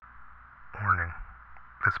Warning.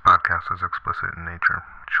 This podcast is explicit in nature.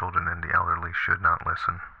 Children and the elderly should not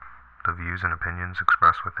listen. The views and opinions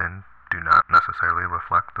expressed within do not necessarily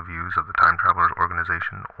reflect the views of the Time Travelers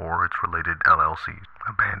Organization or its related LLCs.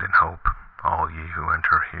 Abandon hope, all ye who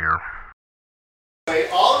enter here.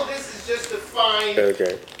 All of this is just to find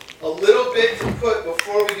a little bit to put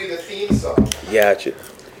before we do the theme song. Gotcha.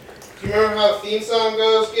 Do you remember how the theme song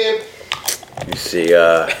goes, Gabe? You see,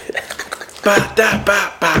 I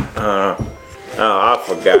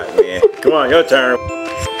forgot, man. Come on, your turn.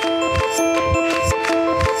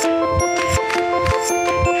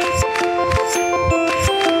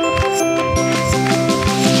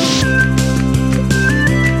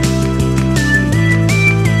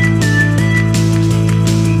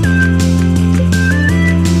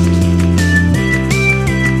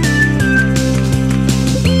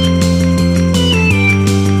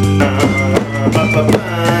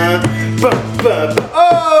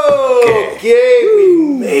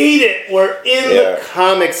 We're in the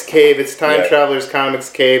Comics Cave. It's Time Travelers Comics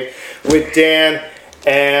Cave with Dan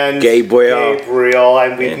and Gabriel.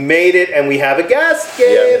 And we've made it, and we have a guest,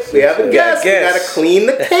 Gabe. We have a guest. We got to clean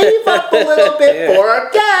the cave up a little bit for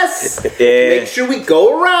our guests. Make sure we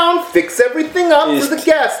go around, fix everything up for the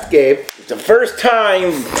guest, Gabe. It's the first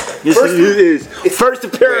time. First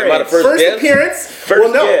appearance.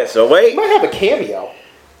 First guest. So wait. He might have a cameo.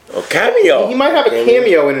 A cameo? He might have a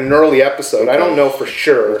cameo in an early episode. I don't know for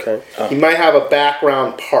sure. He might have a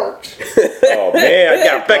background part. Oh man, I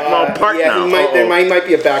got a background part now. There might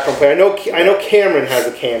be a background part. I know Cameron has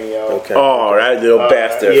a cameo. Oh, that little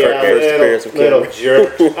bastard. Little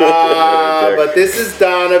jerk. But this is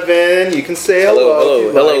Donovan. You can say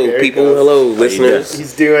hello. Hello, people. Hello, listeners.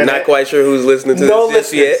 He's doing Not quite sure who's listening to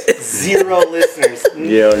this yet. Zero listeners.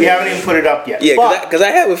 We haven't even put it up yet. Yeah, because I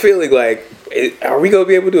have a feeling like, are we gonna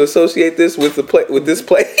be able to associate this with this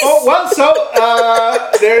place? Oh well, so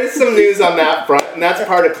there is some news on that front, and that's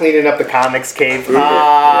part of cleaning up the Comics Cave.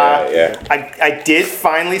 I did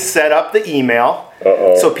finally set up the email,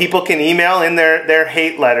 so people can email in their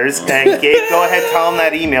hate letters. And Gabe, go ahead, tell them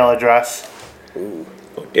that email address. Ooh.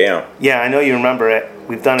 Oh, damn. Yeah, I know you remember it.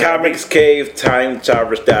 We've done it. Comics Cave,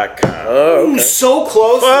 TimeTravelers.com. Oh, okay. So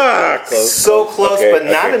close. Fuck. So close, but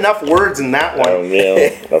not enough words in that one. Oh, yeah.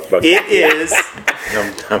 It is.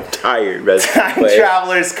 I'm tired, man. Time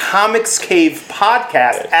Travelers Comics Cave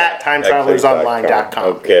podcast at TimeTravelersOnline.com.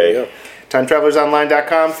 Okay.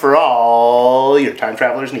 TimeTravelersOnline.com for all your Time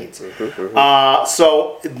Travelers needs.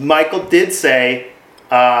 So Michael did say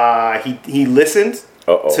he listened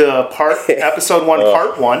to episode 1,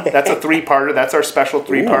 part 1. That's a 3-parter. That's our special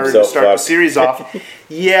 3-parter to start the series off.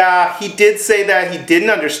 Yeah, he did say that he didn't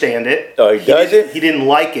understand it. Oh, he doesn't? He didn't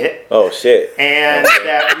like it. Oh, shit. And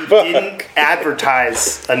that we didn't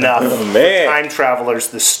advertise enough for Time Travelers,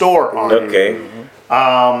 the store on it. Okay.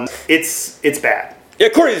 It's bad. Yeah,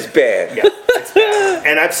 of course it's bad. Yeah, it's bad.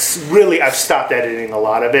 And I've stopped editing a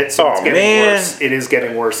lot of it, so it's getting worse. It is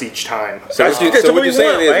getting worse each time. So what you're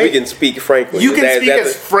saying is we can speak frankly. You can speak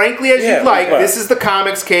as frankly as you like. This is the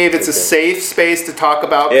Comics Cave. It's a safe space to talk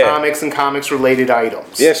about comics and comics-related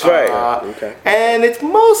items. Yes, right. And it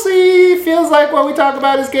mostly feels like what we talk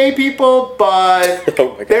about is gay people, but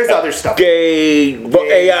there's other stuff. Gay,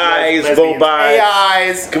 AIs,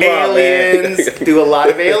 robots. Aliens. Do a lot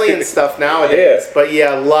of alien stuff nowadays. But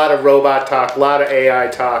yeah, a lot of robot talk, a lot of AI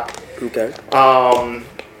talk. Okay.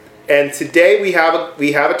 And today we have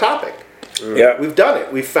a topic. Yeah. We've done it.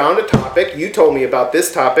 We found a topic. You told me about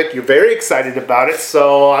this topic. You're very excited about it.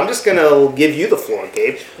 So I'm just gonna give you the floor,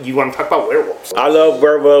 Gabe. You want to talk about werewolves? I love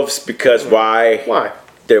werewolves because why? Why?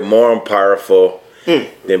 They're more powerful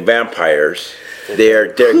than vampires.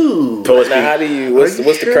 They're supposed to be. Now, how do you? What's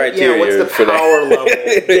the criteria? Yeah, what's the for power level?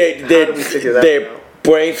 They're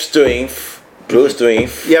brave strength. Brute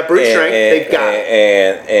strength. Yeah, brute strength. They've got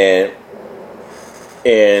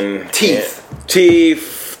and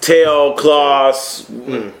teeth, tail, claws.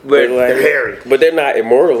 They're hairy, but they're not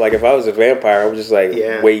immortal. Like if I was a vampire, I was just like,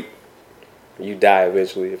 wait, you die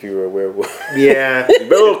eventually if you were a werewolf. Yeah,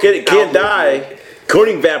 werewolf can die.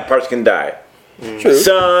 Including vampires can die. True.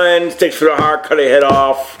 Sun sticks for the heart, cut their head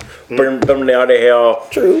off, burn them out of hell.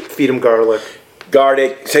 True. Feed them garlic.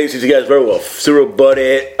 Garlic, say you guys werewolf. Cereal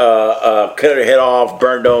butted, cut their head off,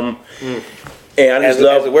 burned them. And as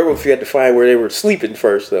a werewolf, you had to find where they were sleeping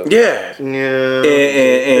first, though. Yeah.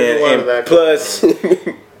 And plus,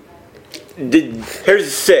 here's to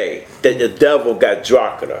say that the devil got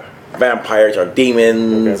Dracula. Vampires are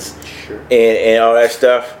demons and all that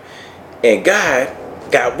stuff. And God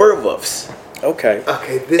got werewolves. Okay.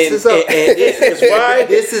 This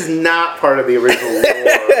is not part of the original lore.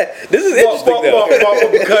 This is interesting, though.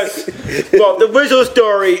 Because Well, the original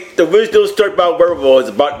story about werewolves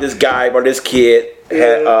is about this kid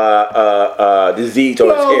had disease on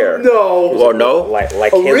his hair. No. Well, no.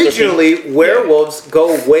 Like originally, werewolves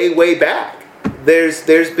go way back. There's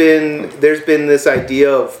been this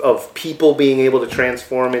idea of people being able to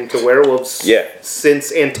transform into werewolves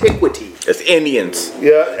since antiquity. It's Indians.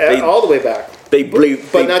 Yeah, all the way back. They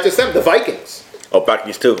believe, but not just them. The Vikings. Oh,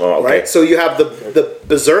 Vikings too. Oh, okay. Right. So you have the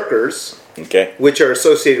berserkers, which are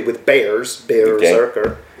associated with bears,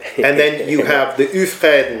 berserker, and then you have the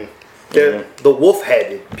Ufheden, the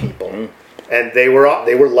wolf-headed people. And they were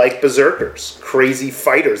like berserkers, crazy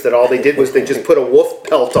fighters that all they did was they just put a wolf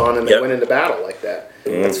pelt on and they went into battle like that.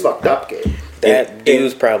 That's fucked up, Gabe. That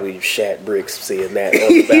dude's probably shat bricks seeing that. On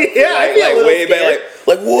the I feel way back,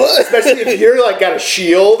 like what? Especially if you're like got a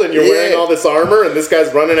shield and you're wearing all this armor and this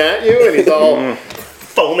guy's running at you and he's all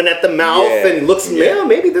foaming at the mouth and looks,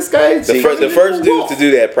 maybe this guy. The first dude to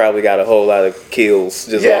do that probably got a whole lot of kills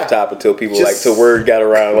just off top until people till word got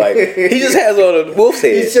around like he just has on a wolf's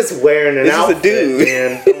head. He's just wearing an outfit, a dude.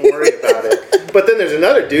 Man. Don't worry about it. But then there's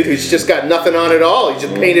another dude who's just got nothing on at all. He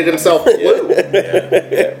just painted himself blue.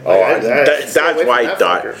 That's why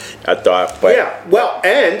I thought. But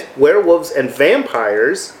and werewolves and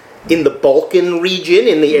vampires in the Balkan region,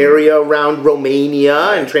 in the area around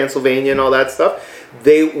Romania and Transylvania and all that stuff,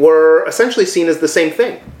 they were essentially seen as the same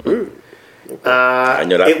thing. I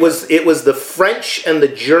know that. It was the French and the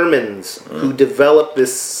Germans who developed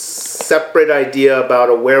this separate idea about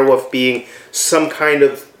a werewolf being some kind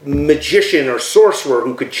of magician or sorcerer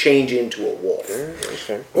who could change into a wolf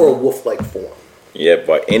or a wolf-like form. Yeah,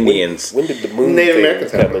 but Indians. When did the moon thing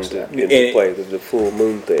come into play? The full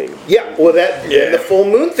moon thing. Yeah, well, the full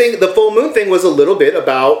moon thing. The full moon thing was a little bit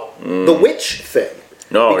about the witch thing.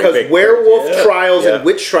 No, because werewolf trials and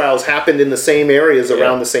witch trials happened in the same areas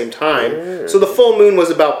around the same time. So the full moon was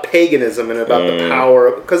about paganism and about the power,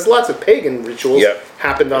 because lots of pagan rituals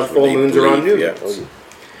happened on full moons around new moons.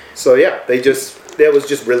 So that was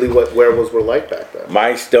just really what werewolves were like back then.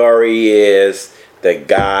 My story is that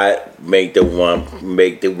God made the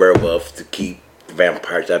werewolf to keep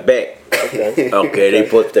vampires at bay. Okay, they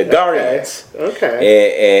put the guardians.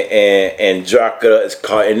 Okay. And Dracula is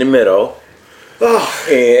caught in the middle.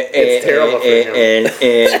 It's terrible for him. And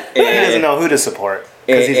he doesn't know who to support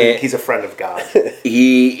because he's a friend of God.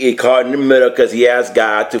 He caught in the middle because he asked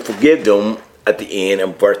God to forgive them at the end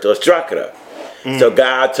and birthed us Dracula. So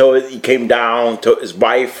God his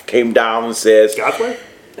wife came down and says, God's wife?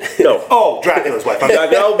 No. Oh, Dracula's wife. Okay.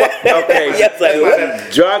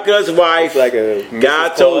 Dracula's wife.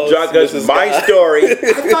 God told Dracula my story. I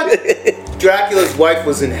thought Dracula's wife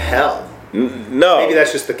was in hell. No. Maybe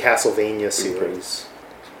that's just the Castlevania series.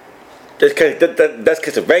 That's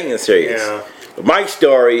Castlevania series. Yeah. My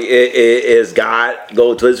story is God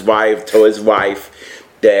go to his wife, told his wife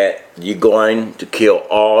that you're going to kill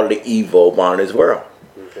all the evil around this world.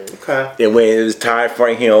 Okay. And when it was time for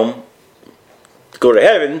him to go to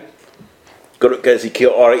heaven, because he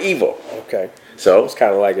killed all the evil. Okay. So it's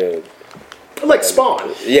kind of like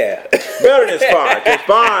Spawn. Yeah. Better than Spawn.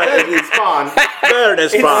 Spawn. Better than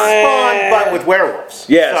Spawn. Spawn, but with werewolves.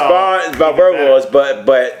 Yeah, so, Spawn is about werewolves, but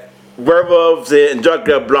werewolves and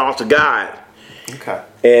Dracula belongs to God. Okay.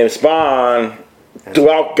 And Spawn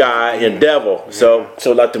throughout God and devil. So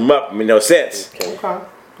let them up. No sense. Okay.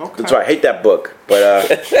 That's why I hate that book. But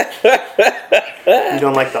you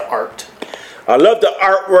don't like the art. I love the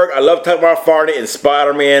artwork. I love talking about Farney and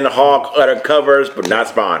Spider-Man, Hulk, other covers, but not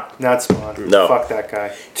Spawn. Not Spawn. No. Fuck that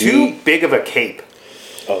guy. Too big of a cape.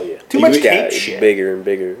 Oh yeah. Too much cape shit. Bigger and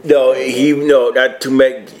bigger. No, not to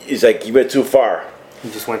make. It's like he went too far.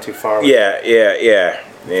 He just went too far. Yeah.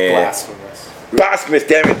 Blasphemous,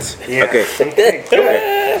 damn it. Yeah. Okay.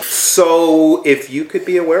 So, if you could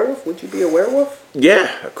be a werewolf, would you be a werewolf? Yeah,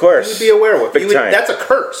 of course. You would be a werewolf. Big time. That's a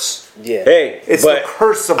curse. Yeah. Hey, it's the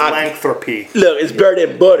curse of lycanthropy. Look, it's better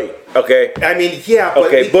than Buddy. Okay. I mean, yeah.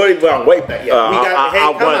 But Buddy, well, wait.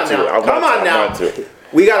 Come on now.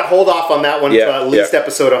 We got to hold off on that one until at least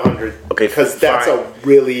episode 100. Okay. Because that's a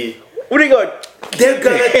really. What are you going? They're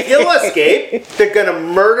gonna kill us, Gabe. They're gonna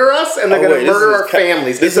murder us, and they're gonna murder our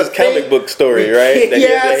families. This is a comic book story, right?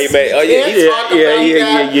 Yes. We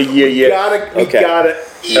gotta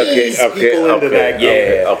ease people into that.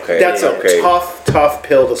 That's a tough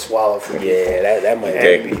pill to swallow for me. Yeah, that might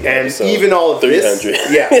be. And even all of this,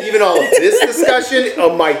 even all of this discussion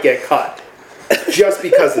might get cut. Just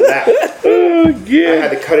because of that. Oh, yeah. I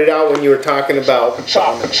had to cut it out when you were talking about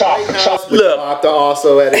chop. Look. I'll have to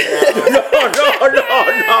also edit that.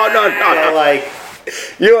 No.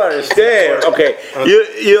 You understand? Okay,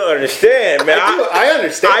 you understand, man. I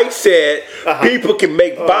understand. I said people can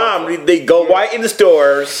make bombs. They go right in the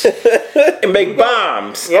stores and make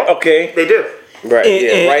bombs. Yeah, okay, they do. Right,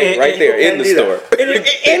 right there in the store.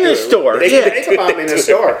 In the store. They can make a bomb in the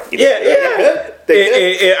store. Yeah.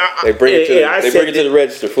 They bring it to the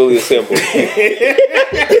register fully assembled.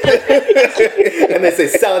 And they say,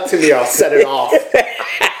 "Sell it to me, I'll set it off."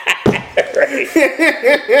 That's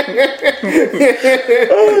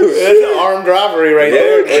an armed robbery right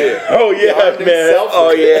there. Oh yeah, man.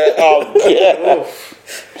 Oh yeah.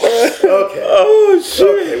 Okay. Oh shit.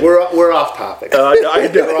 Okay, we're off topic. I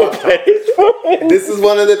know. We're off topic. This is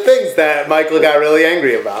one of the things that Michael got really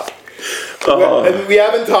angry about. And we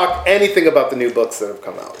haven't talked anything about the new books that have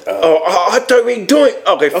come out. I thought we were doing.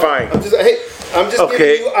 Okay, fine. I'm just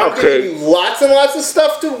giving you lots and lots of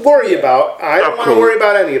stuff to worry about. I don't want to worry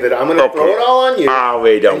about any of it. I'm going to throw it all on you. I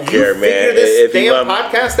really don't care, man. Figure this damn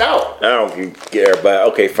podcast out. I don't care, but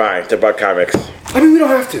okay, fine. Talk about comics. I mean, we don't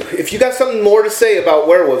have to. If you got something more to say about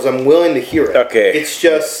werewolves, I'm willing to hear it. Okay. It's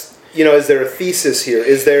just, is there a thesis here?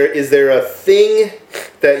 Is there a thing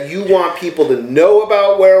that you want people to know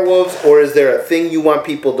about werewolves, or is there a thing you want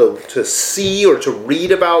people to see or to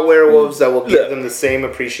read about werewolves that will give them the same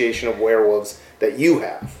appreciation of werewolves that you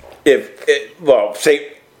have?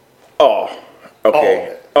 All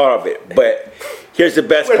of it. But here's the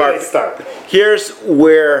best part. Where do they start? Here's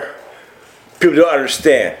where people don't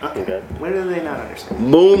understand. Okay. Where do they not understand?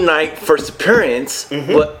 Moon Knight first appearance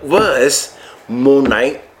was Moon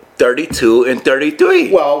Knight 32 and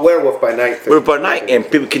 33. Well, Werewolf by Night. Werewolf by Night, and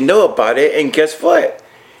people can know about it. And guess what?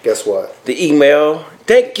 Guess what? The email.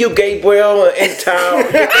 Thank you, Gabriel, in town. You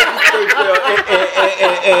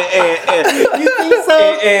think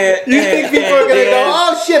so? You think people are going to go,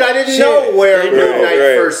 oh shit, I didn't know where Moon Knight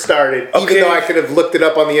first started, even though I could have looked it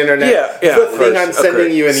up on the internet. Good thing I'm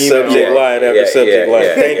sending you an email. Subject line after subject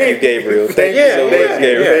line. Thank you, Gabriel. Thank you so much,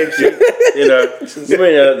 Gabriel. Thank you. You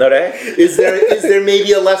may not know that. Is there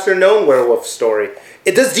maybe a lesser known werewolf story?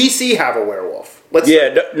 Does DC have a werewolf? No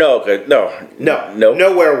werewolf.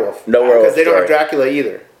 No werewolf. Because they don't have Dracula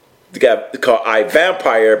either. They got called I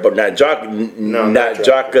Vampire, but not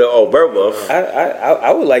Dracula or werewolf.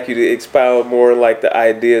 I would like you to expound more like the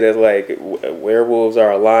idea that like werewolves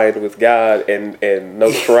are aligned with God and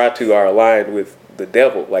Nosferatu are aligned with the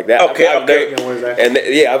devil, like that. Okay. And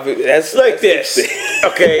that's like this.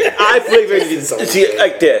 Okay, I believe in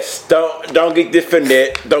like this. Don't get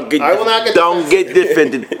defended. I will not get. Don't get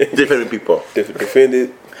defended. Defending people.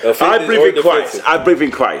 Defended. I believe in Christ. I believe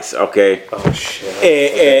in Christ. Okay. Oh shit.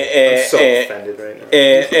 I'm so offended right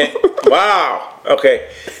now. Wow. Okay.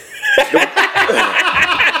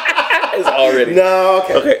 It's already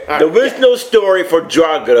Okay. The original story for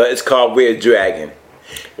Dracula is called Red Dragon.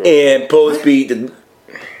 And supposed to be the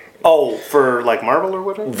for like Marvel or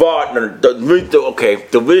whatever.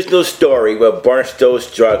 The original story where Bram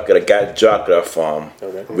Stoker's Dracula got Dracula from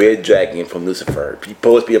Red Dragon from Lucifer. He's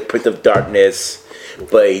supposed to be a Prince of Darkness,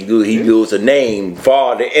 but he used a name.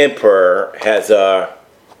 Vaud the Emperor has the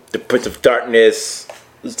Prince of Darkness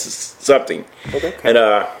something. Okay. And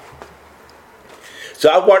so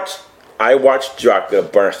I watched Dracula,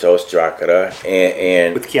 Bram Stoker's Dracula,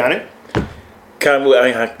 and with Keanu.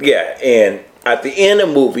 And at the end of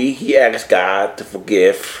the movie, he asked God to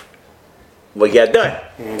forgive what he had done.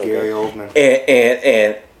 Gary Oldman.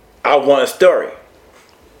 And I want a story.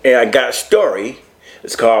 And I got a story.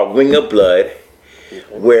 It's called Ring of Blood,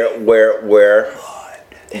 where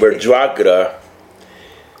Dracula,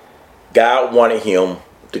 God wanted him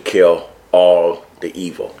to kill all the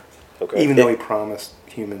evil. Okay. Even though he promised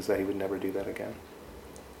humans that he would never do that again.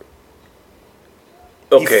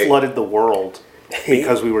 Okay. He flooded the world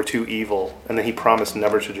because we were too evil, and then he promised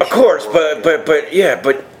never to destroy. Of course, but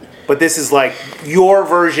this is like your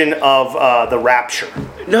version of the Rapture.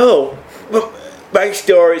 No, my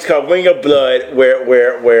story is called Ring of Blood,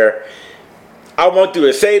 where I want to do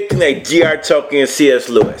the same thing like G.R. Tolkien and C.S.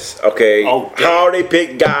 Lewis. Okay, how they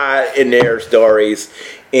pick God in their stories,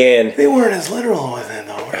 and they weren't as literal with it,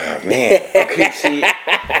 though. Oh, man, okay, see.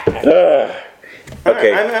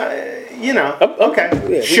 Okay.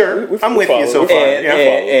 Okay, sure. I'm with you so far.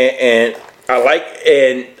 And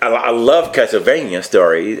I love Castlevania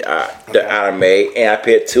stories, the anime, and I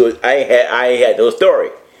paired two. I had no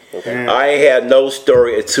story. Okay. I had no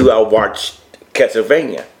story until I watched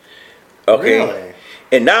Castlevania. Okay. Really?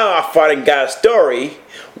 And now I finally got a story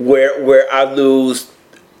where I lose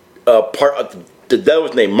part of the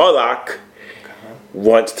devil's name. Moloch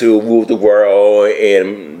wants to rule the world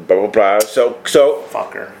and blah blah blah. So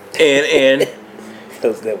fucker. And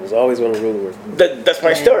That was always one of the rule. That's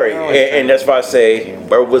my story, and that's why I say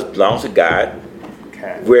werewolves belongs to God,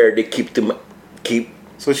 where they keep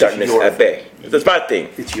darkness at bay. That's my thing.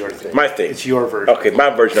 It's your thing. My thing. It's your version. Okay,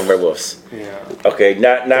 my version of werewolves. Yeah. Okay,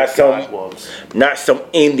 not some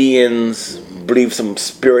Indians believe some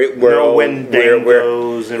spirit world. No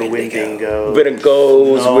Wendigos and Wendigos.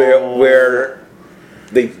 Wendigos where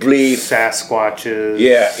they believe Sasquatches.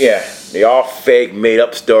 Yeah. They all fake, made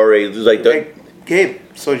up stories. Like Gabe,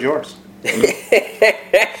 so's yours.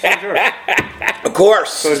 Of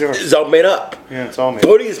course, so's yours. It's all made up. Yeah, it's all made.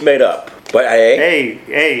 Booty is made up, but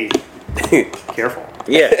hey, careful.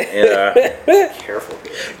 Yeah, Careful.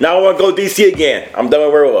 Now I want to go DC again. I'm done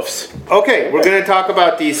with werewolves. Okay, we're going to talk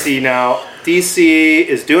about DC now. DC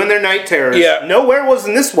is doing their night terrors. Yeah. No werewolves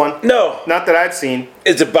in this one. No, not that I've seen.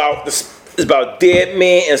 It's about dead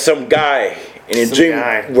men and some guy in a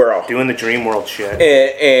dream world doing the dream world shit.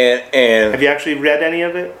 And have you actually read any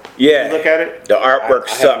of it? Yeah. Did you look at it? The artwork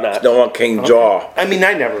sucks. No one can draw. I mean,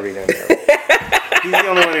 I never read any of it. He's the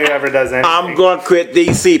only one who ever does anything. I'm going to quit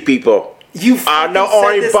DC, people. I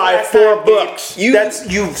only buy 4 books.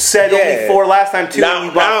 You've said only 4 last time too, and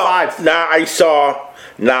you bought 5. Now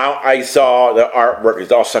I saw the artwork is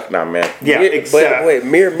all sucked now, man. Yeah, but wait,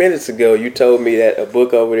 mere minutes ago you told me that a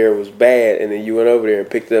book over there was bad, and then you went over there and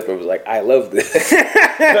picked it up and was like, "I love this."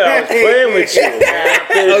 I was playing with you.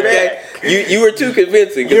 Okay, you were too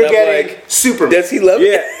convincing. You're getting Superman. Does he love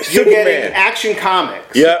it? Yeah, You're getting Action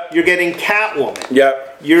Comics. Yep. You're getting Catwoman.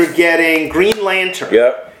 Yep. You're getting Green Lantern.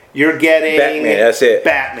 Yep. You're getting Batman. That's it.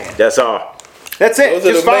 Batman. That's all. That's it. Those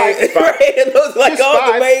just are the 5. main, those are like Just all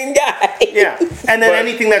 5. the main guys. Yeah, and then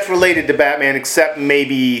anything that's related to Batman, except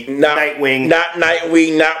maybe Nightwing. Not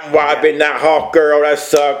Nightwing, not Robin, not Hawk Girl. That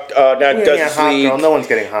sucked. Not Justice League. Girl. No one's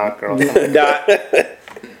getting Hawk Girl.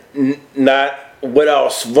 not. What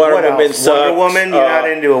else? Wonder Woman sucked. Wonder Woman. You're not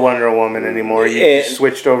into a Wonder Woman anymore. You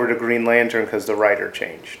switched over to Green Lantern because the writer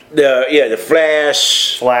changed. The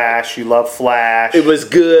Flash. Flash. You love Flash. It was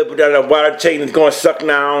good, but the water chain is going to suck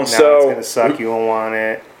now. Now it's going to suck. You won't want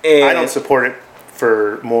it. I don't support it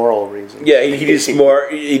for moral reasons. Yeah, he just more.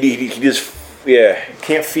 He just. Yeah.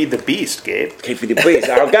 Can't feed the beast, Gabe. Can't feed the beast.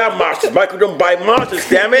 I don't got monsters. Michael don't buy monsters,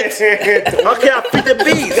 damn it. How can I feed the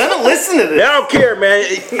beast? You gotta listen to this. I don't care, man.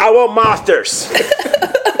 I want monsters.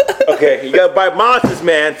 Okay, you gotta buy monsters,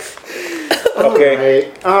 man.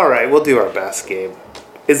 Okay. All right, we'll do our best, Gabe.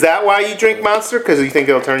 Is that why you drink Monster? Because you think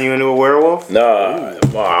it'll turn you into a werewolf? No,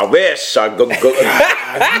 well, I wish I go. You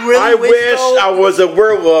really I wish I was a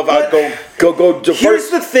werewolf. I'd go. Here's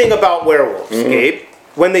the thing about werewolves, Gabe.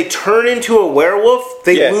 When they turn into a werewolf,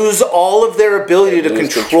 they lose all of their ability to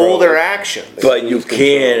control their actions. But you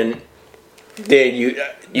can. Then you.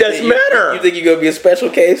 Doesn't matter. You think you're gonna be a special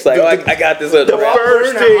case? Like, I got this. The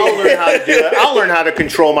first thing I'll learn how to do it. I'll learn how to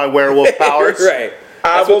control my werewolf powers. Right.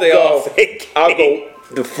 I'll go.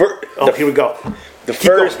 The first. Here we go. The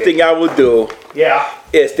first thing I will do.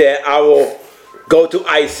 Is that I will go to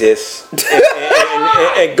ISIS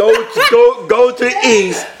and go to the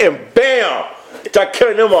east and bam, start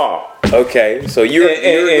killing them all. Okay, so you're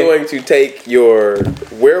going to take your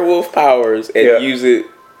werewolf powers and use it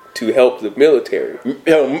to help the military.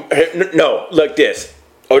 No, look this.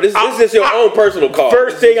 Oh, this is your own personal call.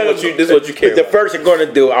 First thing this is what you care. The first thing I'm going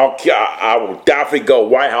to do, I will definitely go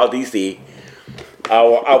White House, DC. I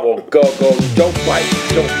will go. Don't fight.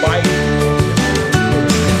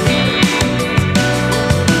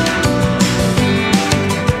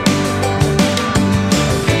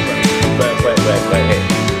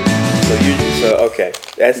 So okay,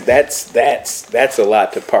 that's a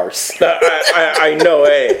lot to parse. I know,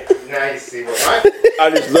 hey. Nice.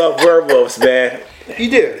 I just love werewolves, man. You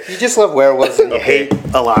do. You just love werewolves and you hate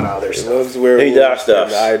a lot of other stuff. Loves werewolves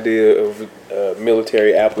and the idea of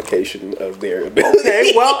military application of their ability.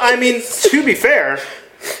 Okay, well, I mean, to be fair,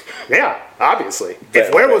 yeah, obviously.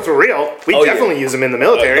 If werewolves were real, we definitely use them in the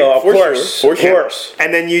military. Of course.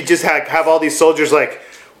 And then you just have all these soldiers like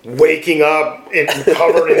waking up and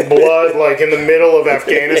covered in blood, like in the middle of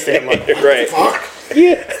Afghanistan, like, right. Fuck.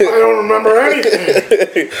 Yeah. I don't remember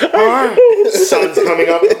anything. Sun's coming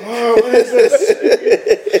up. What is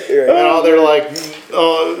this? And all they're like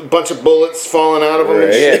a bunch of bullets falling out of them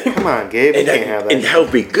and shit. Come on, Gabe. You can't have that. And that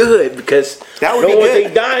would be good because that would be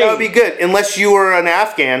good. That would be good. Unless you were an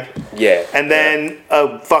Afghan. Yeah. And then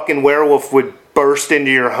a fucking werewolf would burst into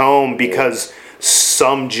your home because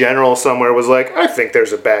some general somewhere was like, I think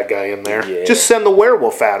there's a bad guy in there. Yeah. Just send the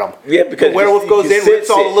werewolf at him. Yeah, because the werewolf goes in, rips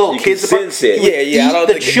all the little kids apart. I don't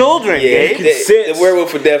the children, Gabe. The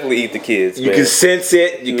werewolf would definitely eat the kids. You can sense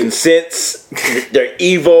it. You can sense they're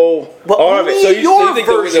evil. All of it. So you think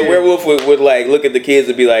the werewolf would like look at the kids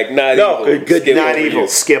and be like, not evil. Good, not evil.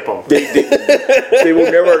 Skip them. They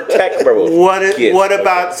will never attack the werewolf. What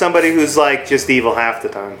about somebody who's like just evil half the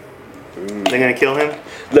time? They're gonna kill him?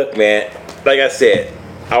 Look, man. Like I said,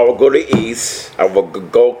 I will go to the east. I will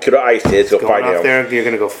go kill the ISIS. Go find them. There, you're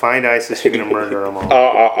gonna go find ISIS. You're gonna murder them all.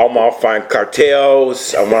 I'm gonna find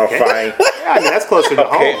cartels. I'm gonna find. Yeah, I mean that's closer to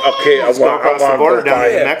home. Okay. Let's go across the border down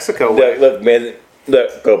to Mexico. Look, man.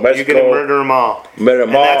 Look, go Mexico. You're gonna murder them all. Murder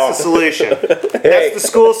them all. That's the solution. That's the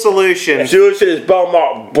school solution. The solution is blow them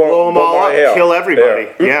all up, kill everybody.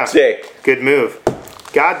 Yeah. Yeah. Good move.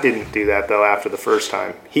 God didn't do that though. After the first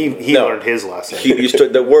time, he learned his lesson. He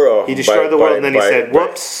destroyed the world. He destroyed the world, and then he said,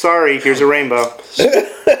 "Whoops, sorry. Here's a rainbow.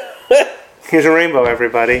 Here's a rainbow,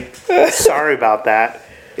 everybody. Sorry about that.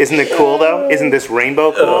 Isn't it cool though? Isn't this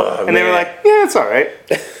rainbow cool?" And they were like, "Yeah, it's all right."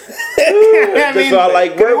 That's why I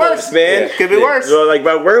like werewolves, man. Could be worse. That's what I like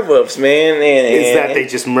about werewolves, man. Is that they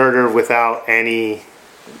just murder without any.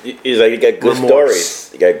 It's like you got good stories.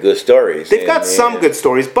 You got good stories. They've got some good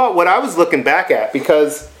stories, but what I was looking back at,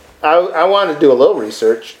 because I wanted to do a little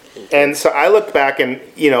research, and so I looked back and,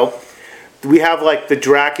 we have like the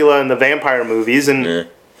Dracula and the vampire movies, and a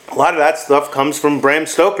lot of that stuff comes from Bram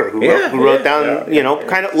Stoker, who wrote down,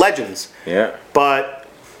 kind of legends. Yeah. But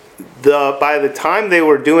by the time they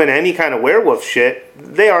were doing any kind of werewolf shit,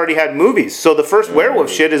 they already had movies. So the first werewolf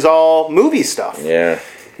shit is all movie stuff. Yeah.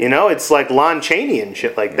 It's like Lon Chaney and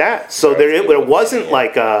shit like that. So it wasn't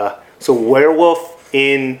like so Werewolf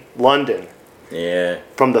in London. Yeah.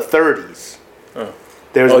 From the 30s. Oh.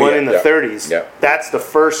 There's one in the 30s. Yeah. That's the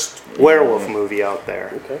first werewolf movie out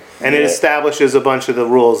there. Okay. And it establishes a bunch of the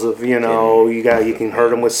rules of, you can hurt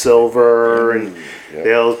them with silver and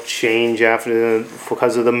they'll change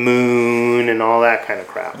because of the moon and all that kind of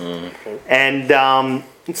crap. And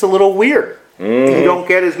it's a little weird. You don't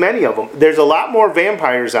get as many of them. There's a lot more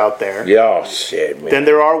vampires out there. Yeah, shit, man. Than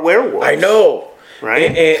there are werewolves. I know.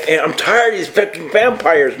 Right? And I'm tired of these fucking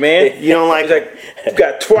vampires, man. You don't like... We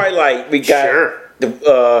got Twilight. We got...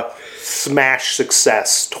 the smash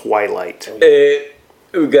success Twilight.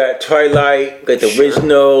 We got Twilight. We got the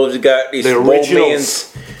originals. We got these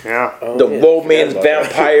romance. Yeah. The romance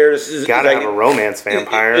vampires. Gotta have a romance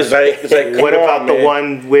vampire. It's like what about the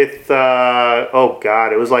one with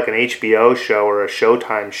it was like an HBO show or a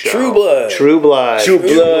Showtime show. True Blood.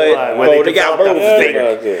 Where they got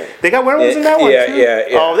werewolves. They got werewolves in that one too?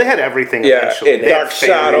 Yeah. Oh, they had everything eventually. And Dark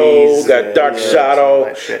Shadow. Got Dark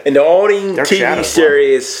Shadow. And the only TV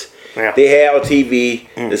series they had on TV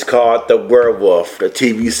is called The Werewolf. The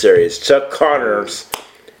TV series. Chuck Connors.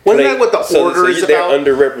 Wasn't that what the Order is about?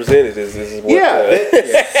 They're underrepresented.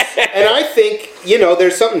 And I think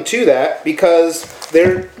there's something to that because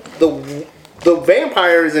the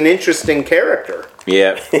vampire is an interesting character.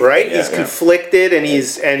 Yeah. Right. He's conflicted, and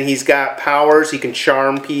he's got powers. He can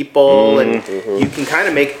charm people, and you can kind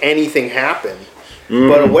of make anything happen.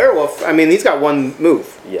 But a werewolf, he's got one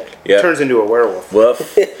move. Yeah. Turns into a werewolf.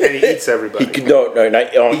 Wolf. And he eats everybody. He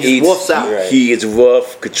just wolfs out. Right. He is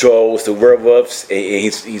wolf, controls the werewolves, and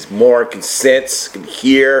he's more can sense, can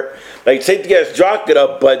hear. Like, say against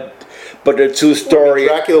Dracula, but the true story...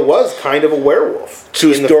 Dracula was kind of a werewolf.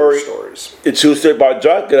 The true story about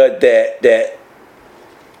Dracula that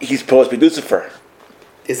he's supposed to be Lucifer.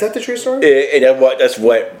 Is that the true story? And that's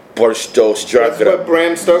what Bram Stoker. That's what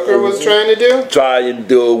Bram Stoker was trying to do? Trying to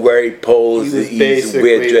do where he posed. He's a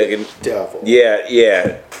weird dragon. Devil.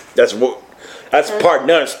 Yeah. That's part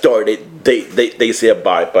none story they say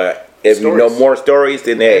about it. But if you know more stories,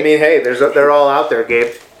 then they're all out there,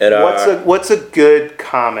 Gabe. And, what's a good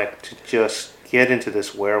comic to just get into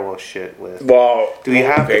this werewolf shit with? Well, do you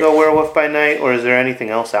have to go Werewolf by Night, or is there anything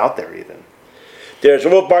else out there even? There's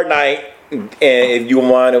Werewolf by Night, and if you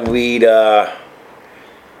want to read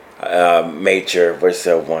what's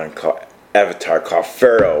that one called Avatar called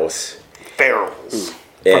Pharaohs. From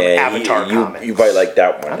Avatar comics. You probably like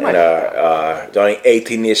that one. It's only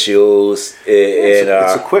 18 issues. It's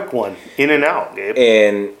a quick one. In and out, Gabe.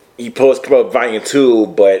 And he supposed to come out Volume 2,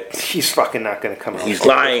 but he's fucking not going to come out. He's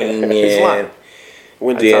lying. He's lying.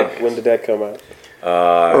 When did that come out?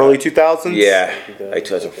 Early 2000s? Yeah, like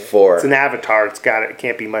 2004. It's an Avatar. It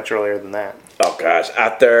can't be much earlier than that. Oh gosh,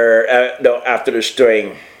 after the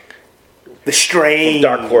string. The Strain.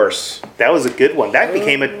 Dark Horse. That was a good one. That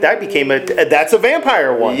became a. That's a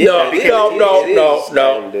vampire one. No.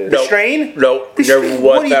 The Strain. No.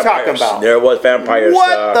 What are you talking about? There was vampires.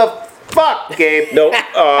 What the fuck, Gabe? No.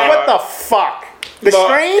 What the fuck? The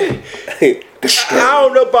Strain. I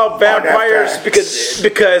don't know about vampires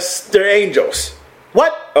because they're angels.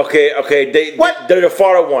 What? Okay. They're the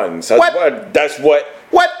fallen ones. That's what.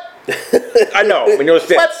 I know. You know what?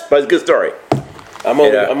 But it's a good story. I'm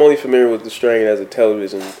only familiar with The Strain as a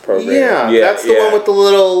television program. Yeah, that's the one with the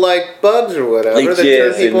little bugs or whatever that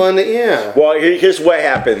turn people into. Yeah. Well, here's what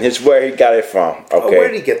happened. Here's where he got it from. Okay. Oh, where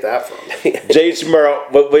did he get that from? Jason Merle.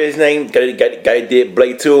 What his name? Guy did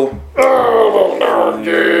Blade 2. Oh no,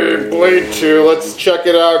 Gabe. Blade 2. Let's check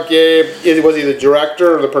it out, Gabe. Was he the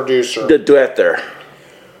director or the producer? The director.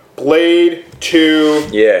 Blade 2.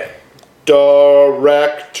 Yeah.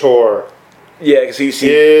 Director. Yeah, because he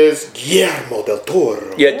is Guillermo del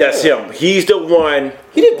Toro. Yeah, that's him. He's the one.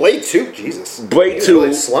 He did Blade 2. Jesus. Blade 2.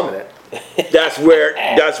 Really slumming it. That's where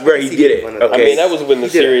he did it. Okay. I mean, that was when the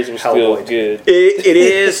series was still good. It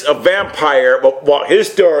is a vampire. Well,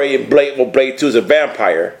 his story in Blade 2 is a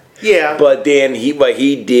vampire. Yeah. But then what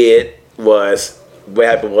he did was, what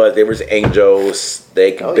happened was there was angels.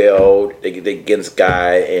 They could build. They against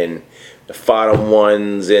guy and the fallen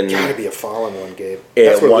ones and gotta be a fallen one, Gabe.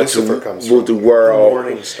 That's where Lucifer comes from. The world. The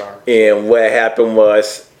Morning Star. And what happened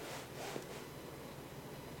was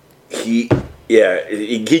he got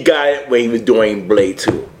it when he was doing Blade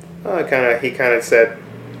 2. Oh, he kind of said,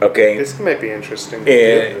 okay, this might be interesting.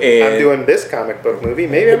 And I'm doing this comic book movie.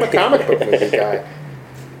 Maybe I'm a comic book movie guy.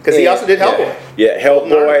 Because he also did Hellboy. Yeah,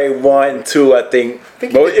 Hellboy 1, 2, I think.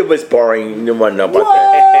 It was boring. You want to know about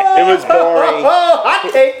that. It was boring. Hot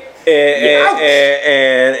take.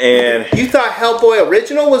 And you thought Hellboy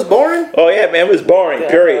original was boring? Oh yeah, man, it was boring.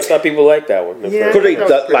 Period. I thought people liked that one. Yeah, they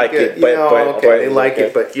like it, but they like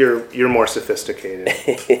it, but you're more sophisticated.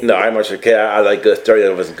 No, I'm much okay. I like good story.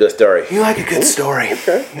 That was a good story. You like a good story.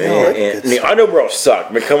 Okay. And the Underworld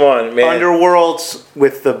sucked. Man, come on, man. Underworld's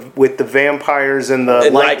with the vampires and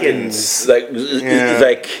the lichens.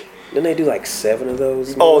 Like. Didn't they do 7 of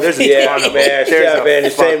those? Oh, there's a ton of man. The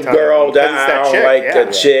same girl that I don't like the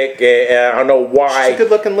chick, and I don't know why. She's a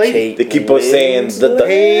good-looking lady. They keep on saying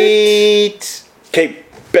Kate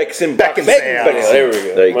Beckinsale. There we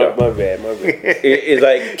go. There you go. My bad. It's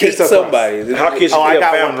like Kate somebody. How can she be a I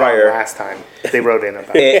got one vampire? wrong last time. They wrote in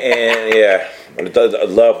about it. I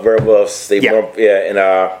love werewolves. You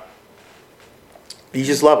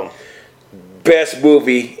just love them. Best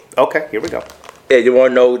movie. Okay, here we go. If you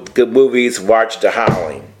want to know good movies, watch The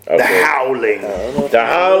Howling. Okay. The Howling. The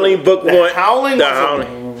Howling book one. The Howling.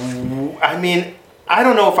 I mean, I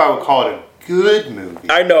don't know if I would call it a good movie.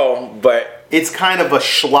 I know, but it's kind of a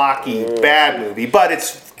schlocky bad movie, but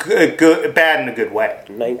it's good, bad in a good way.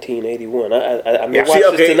 1981. I may watch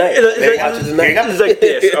it tonight. It's like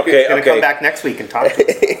this. Okay, gonna come back next week and talk to us.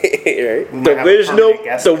 Right.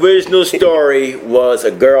 The original story was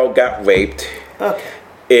a girl got raped. Okay.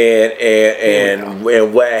 And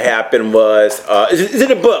what happened was it's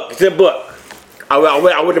in a book. It's in a book. I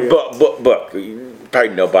went to book. You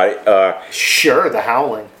probably know about it. Sure, The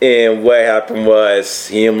Howling. And what happened was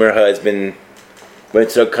he and her husband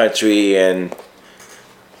went to a country and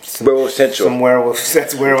Werewolf Central.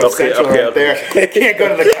 That's Werewolf Central right there. You can't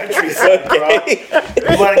go to the countryside, bro.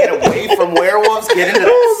 You want to get away from werewolves? Get into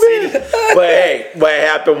the city. But hey, what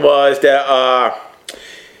happened was that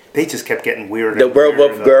they just kept getting weirder. The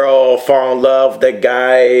werewolf girl fall in love with that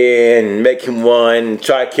guy and make him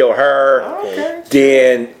try to kill her. Okay.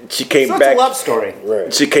 Then she came back. It's a love story.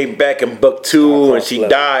 Right. She came back in book 2 and she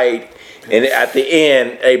died. And at the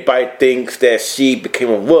end, everybody thinks that she became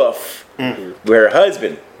a wolf with her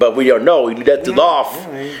husband. But we don't know. We left it off.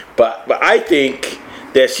 Right. But I think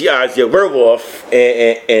that she is a werewolf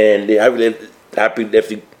and they lived happy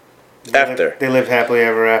after. They lived happily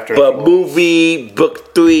ever after. But book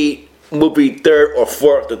 3, movie 3rd or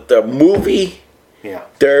 4th, the movie,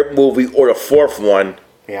 third movie or the 4th one,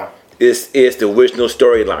 is the original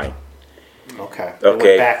storyline. Okay. They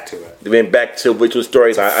went back to it. They went back to the original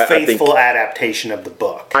storyline. Faithful adaptation of the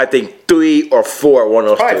book. I think 3 or 4, one of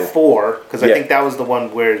those probably two. 4, because I think that was the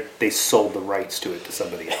one where they sold the rights to it to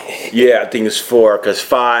somebody else. Yeah, I think it's 4, because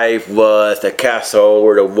 5 was the castle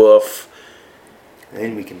or the wolf.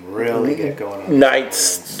 Then we can really get going on.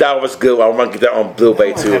 Nights, that was good. I want to get that on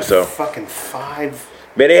Blu-ray too. So fucking 5.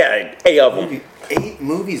 Man, they had 8 of them. 8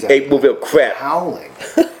 movies. 8 movies of crap. Howling.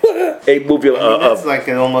 8 movies of. That's like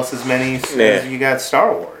almost as many as you got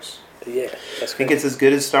Star Wars. Yeah, I think it's as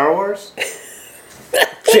good as Star Wars.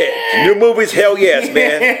 Shit, new movies, hell yes,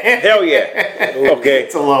 man. Hell yeah. Okay.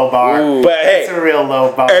 It's a low bar. Ooh. But hey, it's a real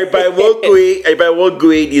low bar. Everybody will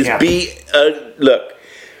agree. These look,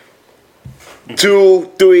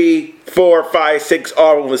 2, 3, 4, 5, 6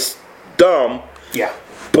 all was dumb. Yeah.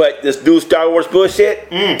 But this new Star Wars bullshit,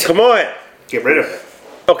 come on. Get rid of it.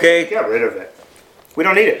 Okay. Get rid of it. We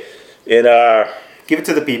don't need it. And give it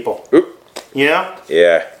to the people. You know?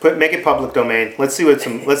 Yeah. Make it public domain. Let's see what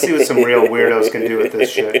some real weirdos can do with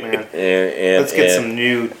this shit, man. Let's get some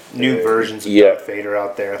new versions of Darth Vader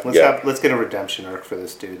out there. Let's get a redemption arc for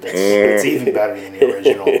this dude. It's even better than the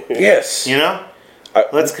original. Yes. You know?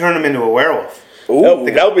 Let's turn him into a werewolf. Ooh,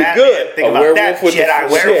 that would be good. Think about that, Jedi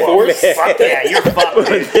werewolf. Fuck yeah, you're fucked,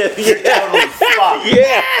 dude. You're totally fucked.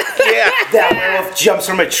 Yeah. That werewolf jumps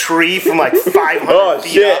from a tree from like 500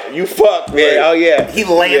 feet shit. up. You fucked, man. Oh, yeah. He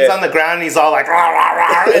lands on the ground and he's all like, rah, rah,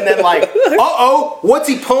 rah, and then like, uh-oh, what's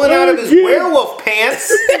he pulling out of his werewolf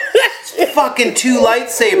pants? It's fucking 2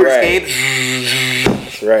 lightsabers, Gabe.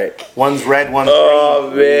 That's right. One's red, one's green. Oh,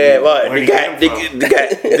 man. Well, Where'd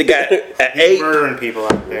they got 8. He's murdering people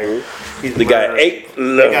out there. They got 8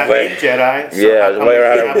 Jedi. So yeah, how they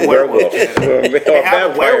have a werewolf. They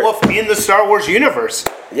have a werewolf in the Star Wars universe.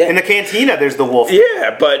 Yeah. In the cantina, there's the wolf.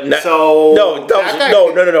 Yeah, but no.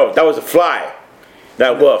 That was a fly,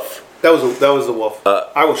 not wolf. That was the wolf.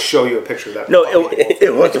 I will show you a picture of that. No,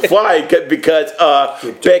 it was a fly because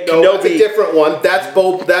Ben Kenobi. That's a different one. That's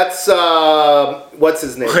Bob. That's what's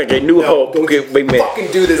his name? Okay, New Hope. Don't you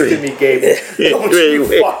fucking do this to me, Gabe. Don't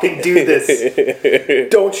you fucking do this.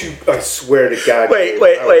 Don't you? I swear to God. Wait.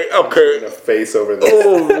 Okay. In the face over this.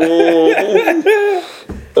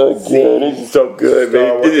 Oh, this is so good,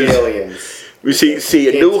 man. This is aliens. We see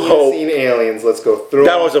a New Hope. Seen aliens. Let's go through.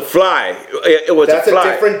 That was a fly. It was That's a fly. That's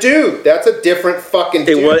a different dude. That's a different fucking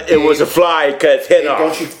dude. It was a fly because head off.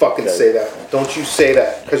 Don't you fucking say that. Don't you say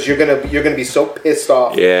that because you're gonna be so pissed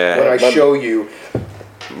off when I show you.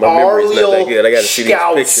 My memory's not that good. I gotta see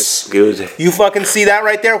these pictures. You fucking see that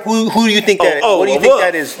right there? Who do you think that is? What do you think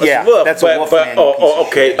that is? Yeah, that's a wolf man.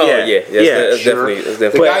 Okay. That's definitely. The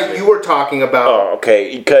guy you were talking about. Oh,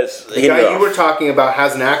 okay. Because the guy you were talking about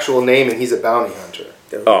has an actual name and he's a bounty hunter.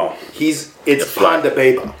 Oh, it's Ponda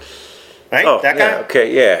Baba. Right? Oh, that guy? Yeah,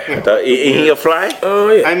 okay, yeah. Is he a fly? Oh,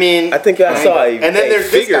 yeah. I mean... I think I saw a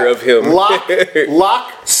figure of him. Locke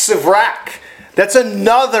Sivrak. That's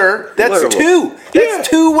another... That's werewolf. 2. That's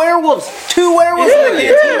 2 werewolves. 2 werewolves in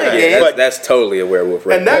the cantina. That's totally a werewolf,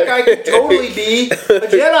 right? And that guy could totally be a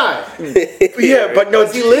Jedi. Yeah, but no...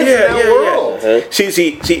 He lives in that world. Yeah.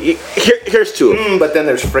 See, here's 2. But then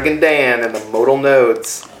there's friggin' Dan and the modal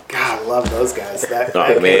nodes. God, I love those guys. That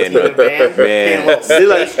man.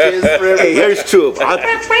 Hey, here's 2.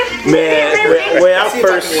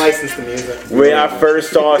 When I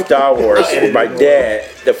first saw Star Wars with my dad,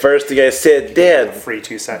 the first thing I said, Dad, free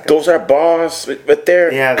 2 seconds. Those are balls right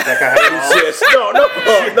there. Yeah, that guy. Yes. No.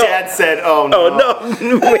 Your dad said, "Oh no, oh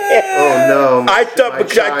no." I thought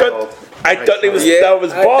they was that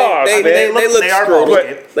was balls. They look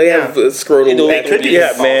scrotal. They have scrotal. They could be.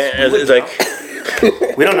 Yeah, man. It's like.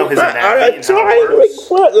 We don't know his anatomy.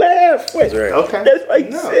 Laugh. Wait, okay. That's what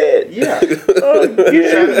he said. Yeah. You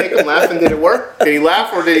trying to make him laugh, and did it work? Did he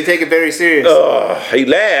laugh, or did he take it very serious? He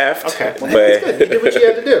laughed. Okay, well, that's good. You did what you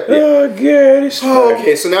had to do. Oh, God.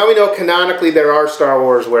 Okay, so now we know canonically there are Star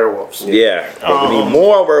Wars werewolves. Yeah. We need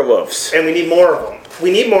more werewolves. And we need more of them.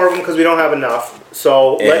 We need more of them because we don't have enough.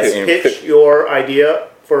 So let's pitch your idea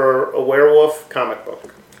for a werewolf comic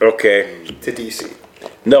book. Okay. To DC.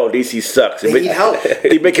 No, DC sucks. They need help.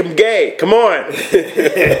 They make him gay. Come on.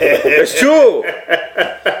 That's true.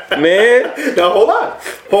 Man. Now, hold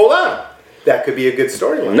on. That could be a good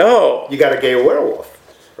storyline. No. You got a gay werewolf,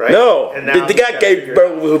 right? No. They got gay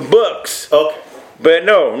werewolf books. Okay. But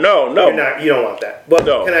no. You don't want that. But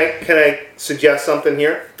no. Can I suggest something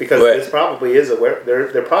here? Because this probably is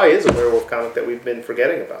there probably is a werewolf comic that we've been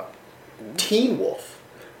forgetting about. Teen Wolf.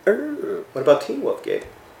 What about Teen Wolf, Gabe?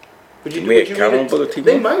 Would you read it?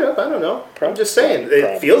 They might have. I don't know. I'm just saying.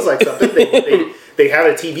 It feels like something. They had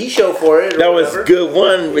a TV show for it. That was a good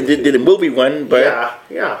one. We did a movie one, but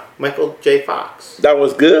yeah. Michael J. Fox. That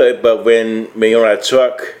was good, but when you're on a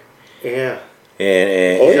truck, and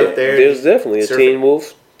up there, there's definitely a Teen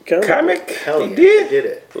Wolf comic. Hell yeah, they did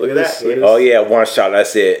it. Look at that. Oh yeah, one shot.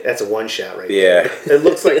 That's it. That's a one shot right there. Yeah. It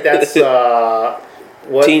looks like that's.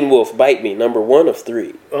 What? Teen Wolf Bite Me, number 1 of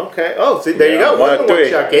 3. Okay. Oh, see, there you go. One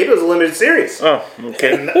shot. Gabe, it was a limited series. Oh,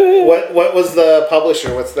 okay. And what was the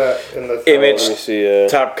publisher? What's that in the Image? Let me see.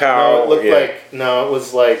 Top Cow. No, it looked like. No, it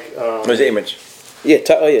was like. It was Image. Yeah.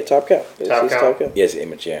 Top Cow. Top Cow. Yes,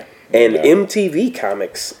 Image. Yeah. And MTV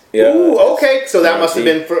Comics. Yeah. Ooh, okay. So that must have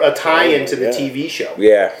been for a tie-in to the TV show.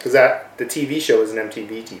 Yeah. Because the TV show is an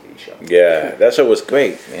MTV TV show. Yeah, that show was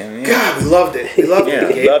great, man. God, we loved it. We loved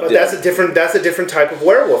it. But that's a different type of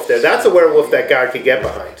werewolf there. That's a werewolf that God could get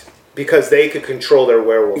behind. Because they could control their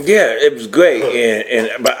werewolf. Yeah, it was great.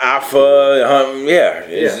 But Alpha,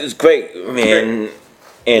 it's great, man.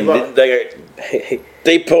 And they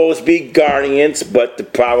supposed to be guardians, but the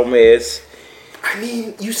problem is, I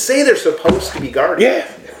mean, you say they're supposed to be guardians.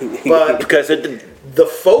 Yeah, but because the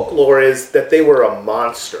folklore is that they were a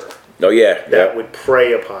monster. Oh yeah, that would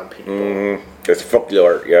prey upon people. Mm-hmm. That's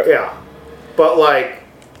folklore. Yeah. Yeah, but like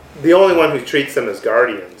the only one who treats them as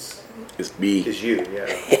guardians is me. Is you? Yeah.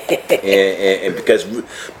 and because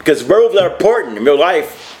werewolves are important in real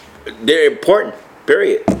life, they're important.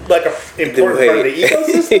 Period. Like an important part of the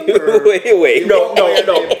ecosystem? Wait. No.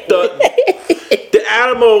 The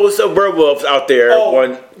animals of werewolves out there.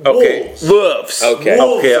 Wolves. Okay.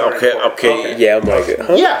 Yeah, I'm like it.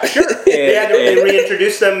 Huh? Yeah, sure. They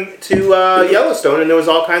reintroduced them to Yellowstone, and there was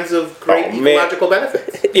all kinds of great ecological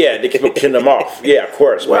benefits. Yeah, they kept killing them off. Yeah, of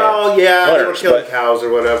course. Well, they were killing cows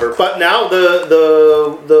or whatever. But now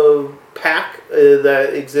the pack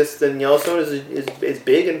that exists in Yellowstone is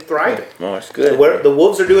big and thriving. Oh, that's good. The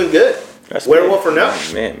wolves are doing good. That's werewolf or no?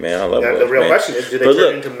 Man, I love wolves. The real question is, do they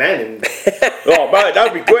turn into men? That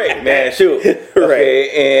would be great, man. Shoot. Right.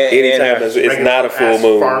 Anytime it's not a full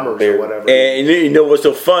moon. Farmers or whatever. And you know what's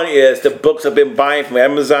so funny is the books I've been buying from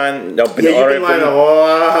Amazon. You've been buying a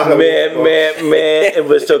lot of man, it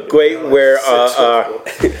was so great where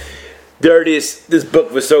this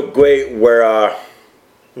book was so great where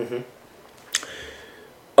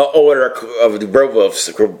an order of the werewolves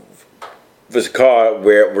was called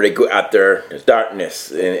where they go out there, there's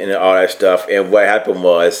darkness and all that stuff. And what happened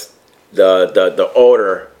was the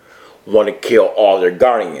order wanted to kill all their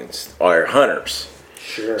guardians, all their hunters.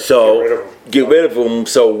 Sure. So get rid of them.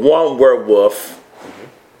 So one werewolf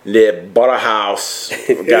bought a house,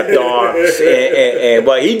 got dogs, and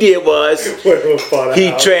what he did was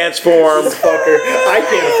he transformed. I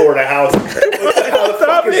can't afford a house. How the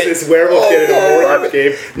fuck is this werewolf getting a mortgage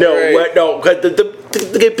game? No,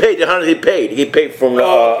 because they paid. The hunters he paid from.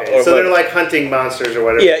 So they're like hunting monsters or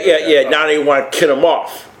whatever. Yeah. Now they want to kill them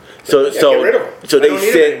off. So get rid of them. So they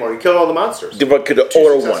said anymore. You killed all the monsters. They want to kill the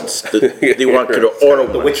older ones. They want to kill the older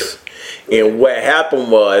ones. The Witcher. And what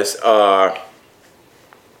happened was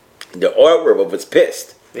the order was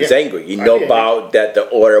pissed. He's angry. He knew about that the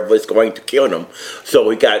order was going to kill him. So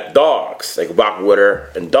he got dogs, like Rockwater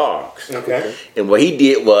and dogs. Okay. And what he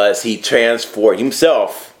did was he transformed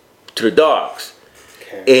himself to the dogs.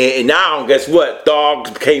 Okay. And now, guess what?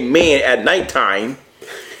 Dogs became men at nighttime.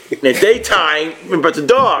 In the daytime, remember the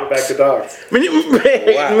dogs. Back to dogs. Man,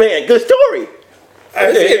 good story.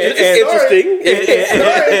 It's interesting.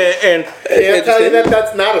 And I'll tell you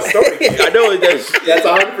that's not a story. I know that's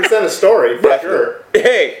 100% a story for sure.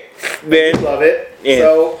 Hey, man, love it. Yeah.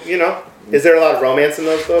 So is there a lot of romance in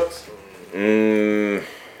those books?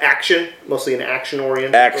 Action, mostly an action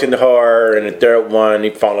oriented. Action, horror, and the third one he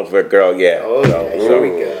found up with a girl. Yeah. Oh, yeah. Here we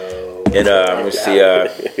go. And let me see.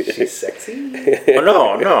 She's sexy.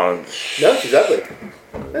 No. No, she's ugly.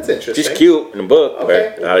 That's interesting. She's cute in the book.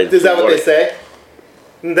 Okay. Is that what they say?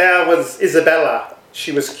 That was Isabella.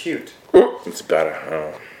 She was cute. It's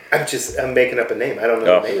better. I'm making up a name. I don't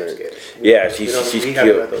know the name. Yeah, she's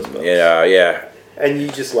cute. Yeah. And you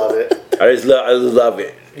just love it. I love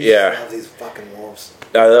it. You love these fucking wolves.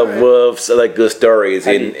 I love wolves. I like good stories.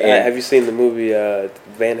 Have you seen the movie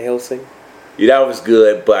Van Helsing? Yeah, that was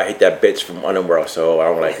good, but I hate that bitch from Underworld, so I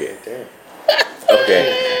don't like it. Damn.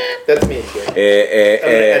 Okay. That's me again. I'm gonna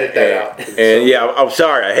edit that out. And I'm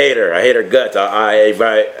sorry. I hate her. I hate her guts. I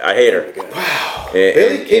hate her. Wow.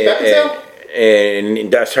 Really? Kate Beckinsale?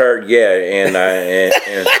 And that's her. Yeah. And I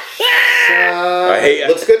hate.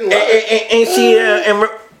 Looks good in love. And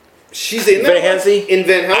she's in Van Helsing? In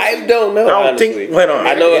Van Helsing? I don't know. I don't think. Wait on.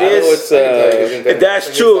 I know it's. If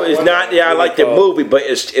that's true, it's not. Yeah, I like the movie, but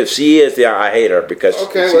if she is, I hate her because.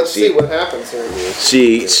 Okay, let's see what happens here.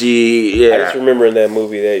 She. Yeah. I just remember in that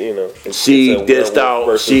movie that she dissed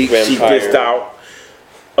out. She dissed out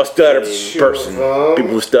a stutter person.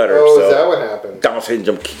 People who stutter. Oh, is that what happened? Down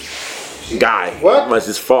syndrome guy. What was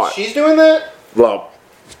his fault? She's doing that? Well.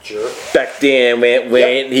 Sure. Back then,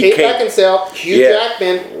 when he Kate came, Beckinsale, Hugh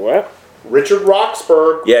Jackman, what? Richard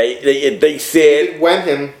Roxburgh. Yeah, they said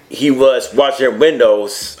Wenham. He was watching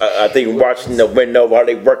windows. I think watching the window while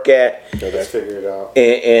they work at. Let's figure it out.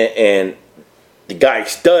 And the guy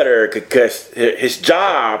stuttered because his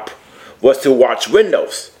job was to watch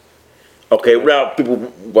windows. Okay, well, people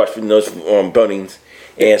watch windows on buildings,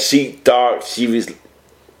 and she thought he was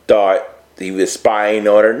spying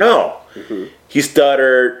on her. No, he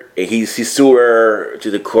stuttered. And he sued her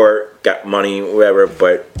to the court, got money, whatever.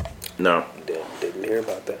 But no, didn't hear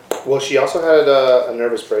about that. Well, she also had a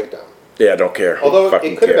nervous breakdown. Yeah, I don't care. Although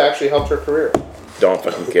it could have actually helped her career. Don't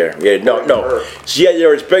fucking care. Yeah, no. She had a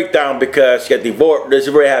nervous breakdown because she got divorced. This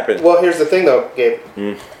is what happened. Well, here's the thing, though, Gabe.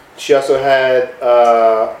 She also had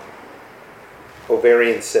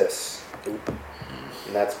ovarian cysts, and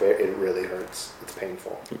that's where it really hurts. It's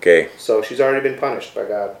painful. Okay. So she's already been punished by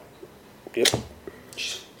God. Yep.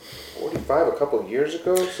 She's 45 a couple of years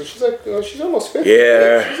ago, so she's like she's almost 50.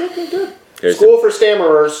 Yeah. She's looking good. School for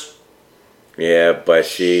stammerers. Yeah, but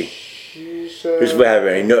here's what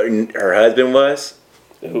happened. You know, her husband was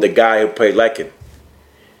the guy who played Lycan,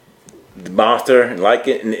 the monster in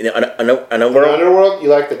Lycan in Underworld. Underworld. You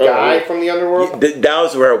like the guy from the Underworld?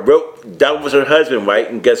 That was her husband, right?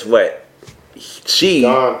 And guess what? She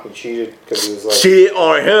gone. He cheated because he was like cheated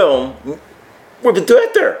on him with the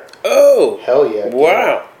director. Oh, hell yeah!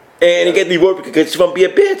 Wow. And he got divorced because she won't be a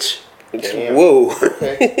bitch. Damn. Whoa.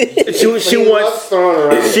 Okay. She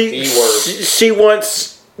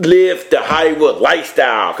once lived the Hollywood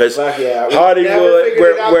lifestyle because Hollywood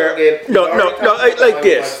where no like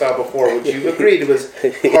this. Before, which you agreed was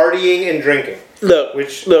partying and drinking. Look.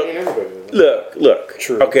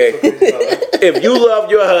 True. Okay. If you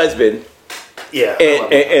love your husband,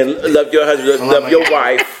 and love your husband, love your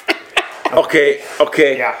wife. Okay.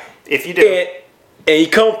 Yeah. If you do. And you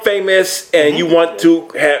become famous and you want to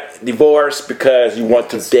have divorce because you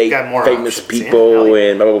want to date famous people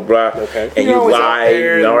and blah, blah, blah. Okay. And you lie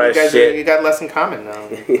and all that shit. You got less in common now.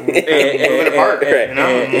 Moving apart.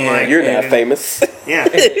 You're not famous. Yeah.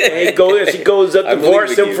 And she goes up,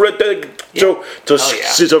 divorce him for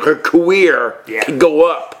so her career can go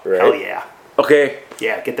up. Right. Hell yeah. Okay?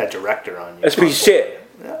 Yeah, get that director on you. That's pretty shit.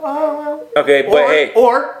 Okay, but hey.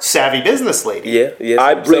 Or savvy business lady. Yeah.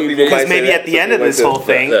 I believe because maybe at the end of this whole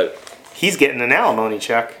thing, he's getting an alimony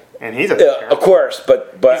check, and he's of course,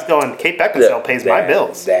 but he's going. Kate Beckinsale pays my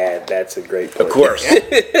bills. That's a great point. Of course,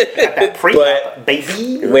 got that prenup,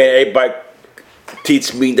 baby. When everybody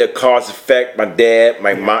teach me the cause effect, my dad,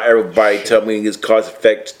 my mom, everybody tell me this cause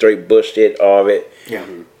effect, straight bullshit, all of it. Yeah,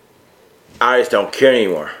 I just don't care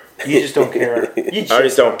anymore. You just don't care. I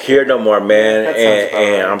just don't care no more, man.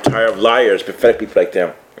 And I'm tired of liars, pathetic people like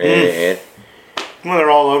them. And well,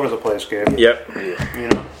 they're all over the place, Gabe. Yep. You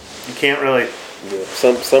know, you can't really. Yeah.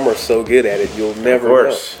 Some are so good at it, you'll never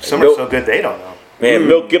know. Some are so good they don't know. Man,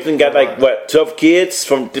 Mel Gibson got like what 12 kids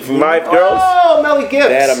from my girls. Oh, Melly Gibbs.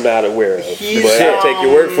 That I'm not aware of. But I'll take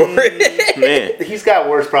your word for it. Man, he's got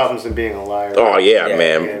worse problems than being a liar. Oh yeah,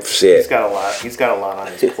 man. Yeah, shit. He's got a lot. He's got a lot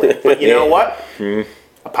on his plate. But you know what?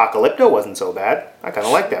 Apocalypto wasn't so bad. I kind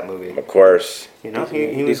of like that movie. Of course. You know,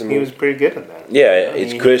 he was pretty good in that. Yeah,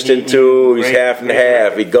 he's Christian too. He's half and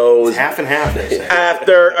half. He goes he's half and half.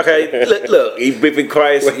 After look, he believed in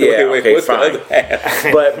Christ. Okay, fine.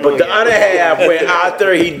 But the other half went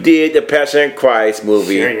after he did the Passion of Christ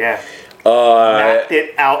movie. Sure, yeah. Knocked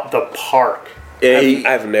it out the park.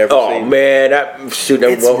 I've never seen. Oh man, it's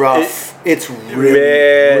rough. It's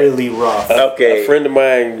really rough. Okay, a friend of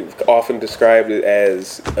mine often described it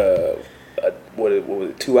as what was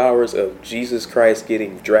it? 2 hours of Jesus Christ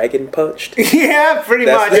getting dragon punched. Yeah, pretty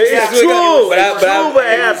much. It's true. What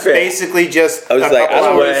happened? Basically, just I was like, I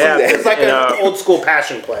don't want to see that. It's like an old school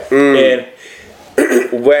passion play. And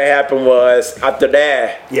what happened was after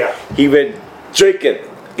that, he went drinking.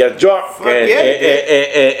 Got drunk and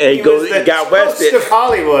he got arrested. Of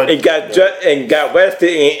Hollywood. And got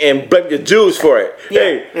arrested and blamed the Jews for it. He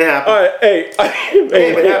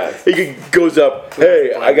goes up.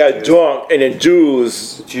 Hey, I got drunk and the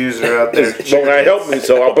Jews are out there. Don't want to help me,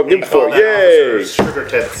 so I'll put them for yay. Sugar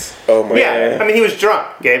tits. Oh my God. I mean, he was drunk,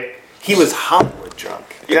 Gabe. He was Hollywood drunk.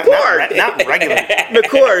 Of course, not regular. Of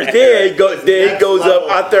course. Then he goes up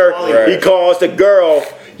after he calls the girl.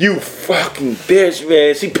 You fucking bitch,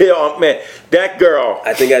 man. She pit on, man. That girl.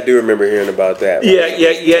 I think I do remember hearing about that.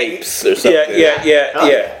 Tapes or something. Yeah.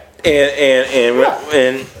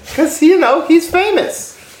 And because he's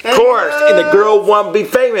famous. Of course, and the girl wanted to be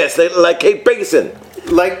famous, like Kate Beckinsale.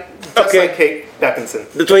 Like Kate Beckinsale.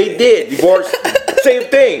 That's what he did. Divorce, same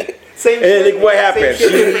thing. And then what happened?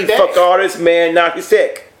 She fucked all this man. Now he's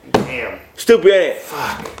sick. Damn. Stupid, ain't it?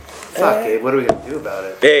 Fuck, Gabe. What are we gonna do about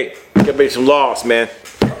it? Hey, gotta make some laws, man.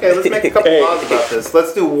 Okay, let's make a couple laws about this.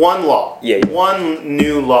 Let's do one law. Yeah. One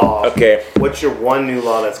new law. Okay. What's your one new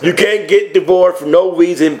law that's you can't get divorced for no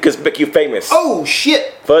reason because make you famous. Oh,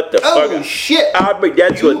 shit. What the fuck? Oh shit! I'll make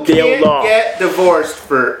that to a damn law. You can't get divorced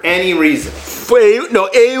for any reason. For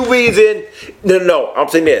any reason. No. I'm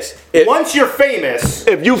saying this. Once you're famous,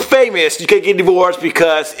 if you famous, you can't get divorced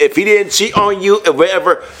because if he didn't cheat on you or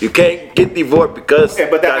whatever, you can't get divorced because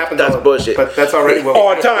but that happens. That's bullshit. But that's already what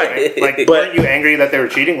all the time. Like, weren't you angry that they were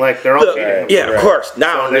cheating? Like, they're all cheating. Yeah, of course.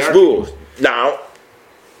 Now there's rules. Now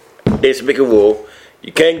they should make a rule.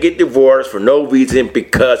 You can't get divorced for no reason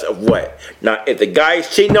because of what? Now, if the guy's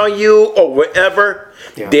cheating on you or whatever,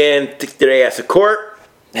 then take their ass to court,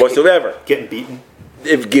 whatsoever. Getting beaten.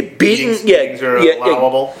 If you get beaten,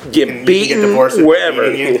 allowable. Get beaten,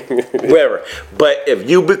 wherever. Wherever. But if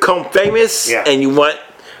you become famous and you want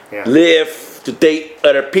live to date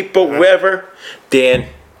other people, wherever, then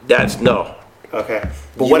that's no. Okay.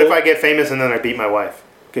 But what if I get famous and then I beat my wife?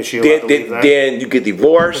 Can she allowed to leave that? Then you get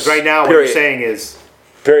divorced. Because right now, what you're saying is...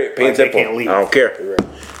 Period. Plain simple. Can't leave. I don't care.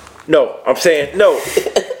 No, I'm saying no.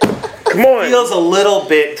 Come on. It feels a little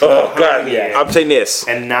bit. Oh God, yeah. I'm saying this,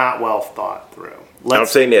 and not well thought through. I'm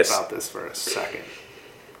saying think this about this for a second.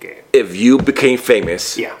 Gabe. If you became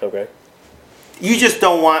famous, okay, you just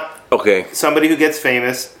don't want somebody who gets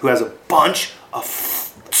famous who has a bunch of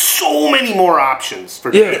so many more options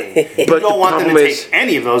for dating. You don't want them to take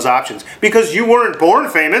any of those options because you weren't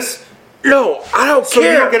born famous. No, I don't care. So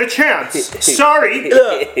you don't get a chance. Sorry.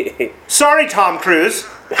 Sorry, Tom Cruise.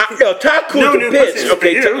 No, Tom Cruise is a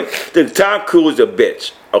bitch. Okay, Tom Cruise is a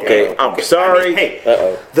bitch. Okay, I'm sorry. I mean,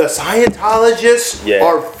 the Scientologists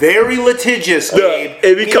are very litigious, Gabe.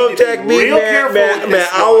 If you contact me, man,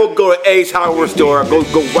 I will go to Ace Hardware store. Go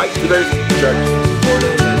right to their church.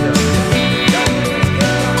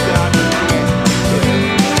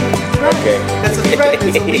 Okay. That's a threat.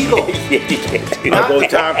 It's illegal.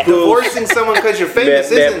 Divorcing someone because you're famous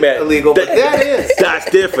isn't illegal, but that is. That's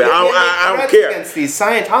different. I don't care. Against these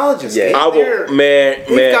Scientologists. I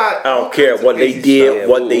don't care what they did.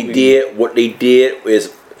 What they did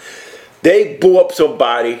is they blew up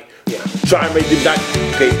somebody. Trying to make them not.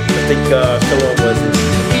 Okay, I think someone was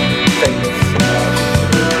famous.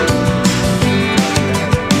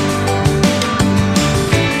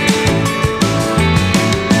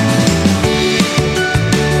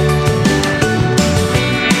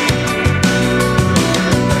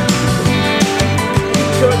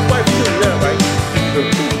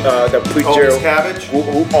 The preacher Miscavige? who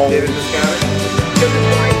owns David Miscavige?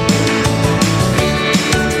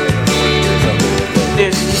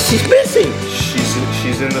 She's missing.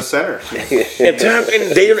 She's in the center. She's with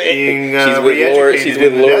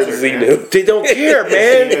Lord Zenu. They don't care,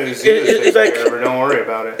 man. It's like, don't worry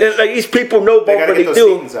about it. It's like these people know what they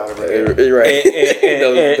do. Right.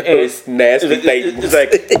 Those nasty things. It's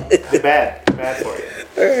like they're bad for you.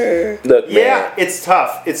 Look, man. It's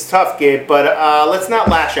tough. It's tough, Gabe. But let's not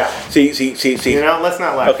lash out. See. You know, let's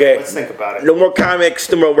not lash out. Let's think about it. No more comics.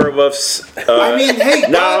 No more werewolves. I mean, hey,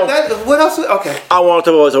 now what else? Okay. I want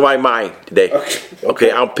to know what's on my mind today.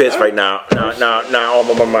 Okay, I'm pissed right now. Now I'm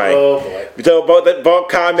on my mind. Oh boy. We talk about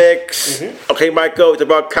comics. Mm-hmm. Okay, Michael, it's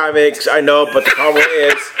about comics. I know, but the problem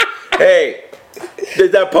is, hey,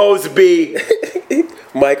 there's not supposed to be.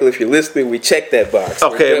 Michael, if you're listening, we checked that box.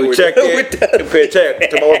 Okay, we checked it. We're done. We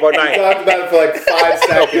checked tomorrow about night. We talked about it for like 5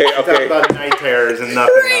 seconds. We talked about night terrors and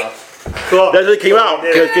nothing else. Cool. That's what came out.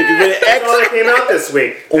 That's all that came out this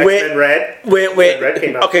week. X-Men Red. Red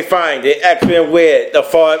came out. Okay, fine. The X-Men Red, the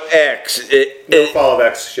Fall of X. No Fall of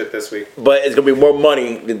X shit this week. But it's gonna be more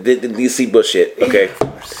money than DC bullshit. Okay.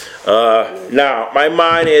 Now my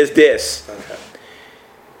mind is this. Okay.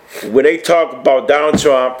 When they talk about Donald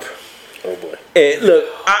Trump. Oh boy! And look,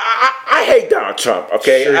 I hate Donald Trump.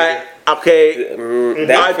 Okay, sure. I don't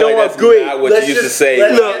agree. Not what you used to say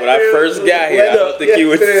when I first got here. I don't think you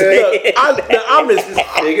would say. I'm just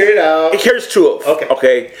figure it out. Here's truth.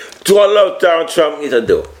 Okay. Do I love Donald Trump? Yes, I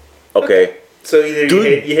do. Okay. So either you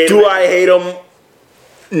hate him. Do I hate him?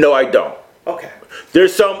 No, I don't. Okay.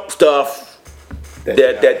 There's some stuff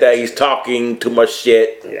that he's talking too much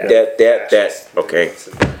shit. Yeah. That. Okay.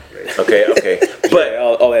 Okay. But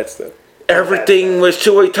all that stuff. Everything was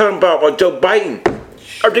true. What are you talking about Joe Biden?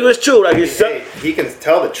 Everything was true. Like his son, he can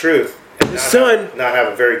tell the truth. And his son not have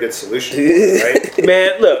a very good solution, right?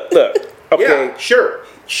 Man, look. Okay, yeah, sure.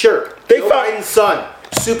 Joe Biden's son,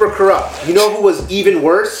 super corrupt. You know who was even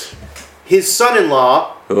worse? His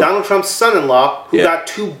son-in-law, Donald Trump's son-in-law, who got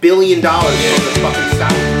 $2 billion from the fucking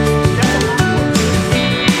South.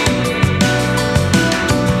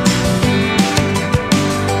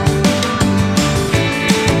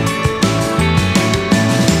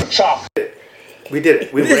 We did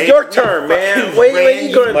it. It's your turn, man. When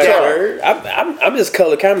you going to talk? I'm just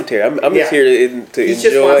color commentary. I'm just here to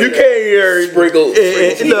enjoy. You can't hear sprinkle. Look,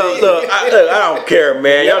 I don't care,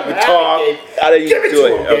 man. Y'all can talk. I let you do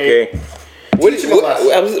it, okay? What do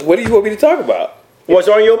you want me to talk about? What's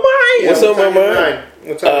on your mind? What's on my mind?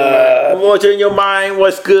 What's in your mind?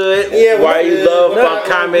 What's good? Yeah, why you love about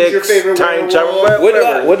comics? What's your favorite time werewolf? travel?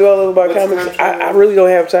 What do I love about comics? I really don't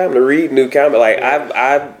have time to read new comics. Like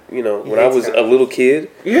I when I was a little kid,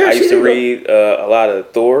 I used to read a lot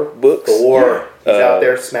of Thor books. Thor. He's out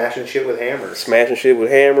there smashing shit with hammers.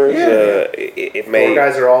 Yeah. Thor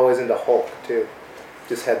guys are always into Hulk too.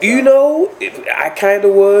 I kind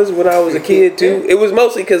of was when I was a kid too. It was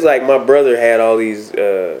mostly because like my brother had all these,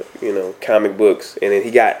 comic books, and then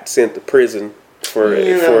he got sent to prison for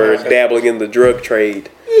dabbling in the drug trade.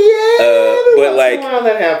 Yeah, but like how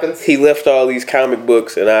that happens. He left all these comic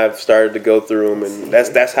books, and I've started to go through them, and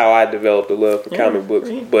that's how I developed a love for comic books.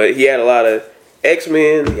 But he had a lot of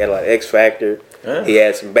X-Men, he had a lot of X-Factor. He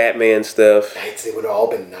had some Batman stuff. It would have all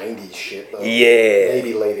been 90s shit, though. Yeah.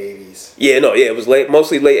 Maybe late 80s. Yeah, it was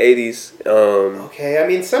mostly late 80s. Okay, I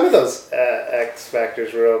mean, some of those X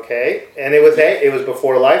Factors were okay. And it was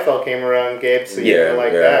before Liefeld came around, Gabe, so you were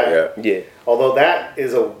like that. Yeah. Although that's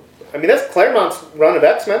Claremont's run of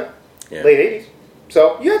X-Men, late 80s.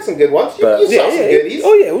 So you had some good ones. You saw some goodies.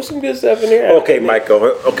 Oh yeah, there was some good stuff in there. Okay, Michael.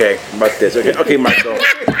 Okay, about this. Okay, Michael.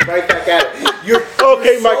 Right back at it. You're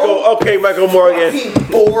Michael. Okay, Michael Morgan.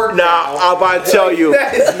 Bored now. I'm about to tell you.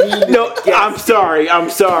 No, I'm sorry.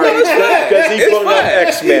 Because he pulled up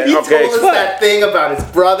X-Men. He told us that thing about his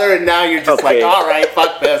brother, and now you're just like, all right,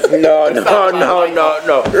 fuck this. No. Okay,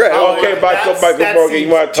 Michael Morgan, you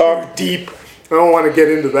want to talk deep? I don't want to get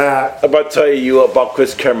into that. I'm about to tell you about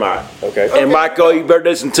Chris Claremont. Okay. And Michael, you better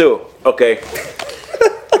listen too. Okay.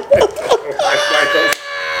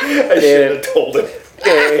 I should have told him.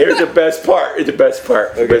 And here's the best part. Okay.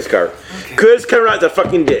 Chris Claremont's a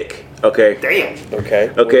fucking dick. Okay. Damn. Okay.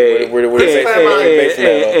 Where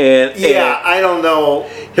yeah, I don't know.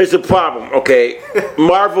 Here's the problem. Okay.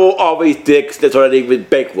 Marvel always dicks. That's why they been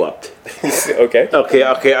bankrupt. Okay.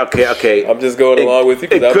 I'm just going along with you.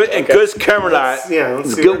 And Chris Claremont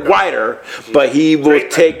is a good writer, but he will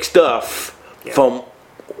take stuff from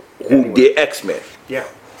who did X-Men. Yeah.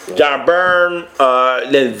 John Byrne,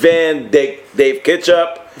 then Dave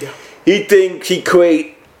Ketchup. Yeah. He thinks he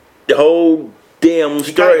create the whole damn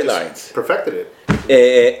storylines. Perfected it.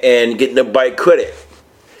 And getting the bite credit.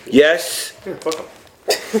 Yes. Yeah, fuck him.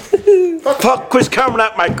 Fuck Chris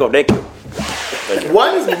Claremont, Michael. Thank you.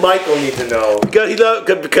 Why does Michael need to know?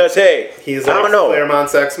 Because hey, he's I don't know.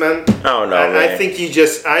 Claremont's X-Men. I don't know. I think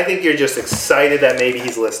you're just excited that maybe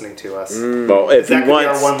he's listening to us. Well, if that he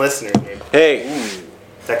wants, be our one listener. Maybe. Hey.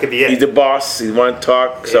 That could be it. He's the boss. He wants to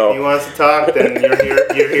talk. So if he wants to talk, then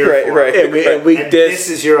you're here for right. it. And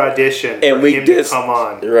this is your audition. And for him to come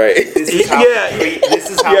on. Right. This is how.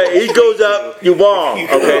 He goes up. You wrong.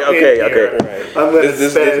 Okay. Right. I'm gonna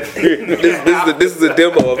spend. This is a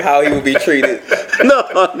demo of how he will be treated. No.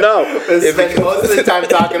 Spend most of the time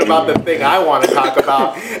talking about the thing I want to talk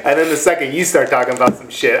about, and then the second you start talking about some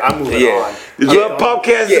shit, I'm moving on. This is what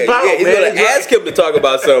podcast is about, He's man. gonna ask him to talk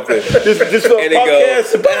about something. This is what podcast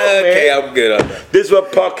is about. Okay, I'm good on that. This is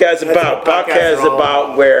what podcast is about. Podcast is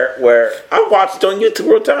about where I watch it on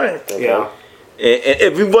YouTube all the time. Yeah. And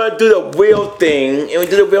if we want to do the real thing, and we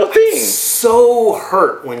do the real thing. So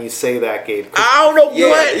hurt when you say that, Gabe. I don't know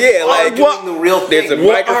what. Yeah, like doing the real thing. There's a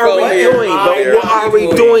what are we doing? What are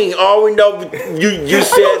we doing? All we know, you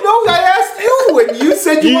said. I don't know. I asked you, and you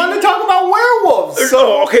said you wanted to talk about werewolves.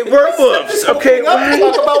 So okay, werewolves. Okay,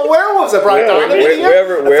 talk about werewolves. I brought Donovan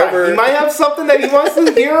here. Wherever he might have something that he wants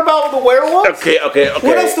to hear about the werewolves. Okay.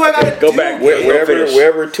 What else do I got to do? Go back.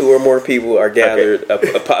 Wherever two or more people are gathered, a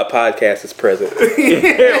podcast is present.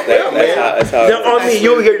 That's how only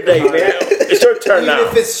you here today, man. It's your turn now. Even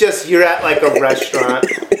if it's just you're at like a restaurant,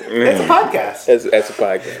 it's a podcast. That's a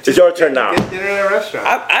podcast. It's your turn now. Get dinner at a restaurant.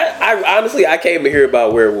 I honestly came to hear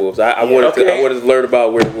about werewolves. I wanted to learn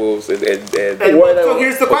about werewolves and so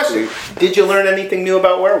here's the question: did you learn anything new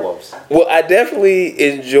about werewolves? Well, I definitely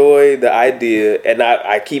enjoy the idea, and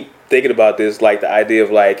I keep thinking about this, like the idea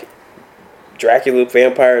of like Dracula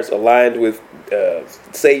vampires aligned with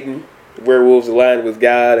Satan. Werewolves aligned with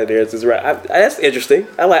God, and there's this. That's interesting.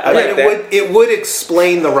 I like that. It would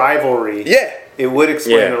explain the rivalry. Yeah, it would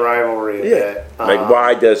explain the rivalry. Yeah, like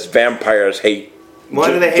why does vampires hate?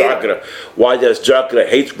 Why do they hate Dracula? Why does Dracula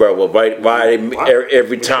hate werewolves? Why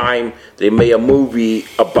every time they make a movie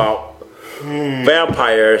about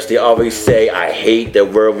vampires, they always say, "I hate the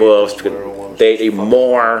werewolves. They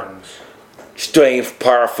more strange,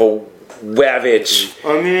 powerful ravage,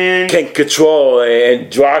 I mean, can control,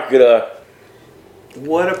 and Dracula.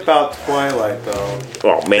 what about Twilight though?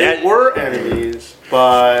 Oh man, They were enemies,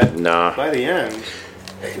 but nah. by the end,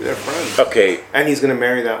 they're friends. Okay, And he's gonna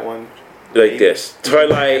marry that one like this.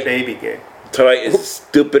 Twilight baby gay. Twilight is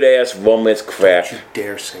stupid ass romance crap. Don't you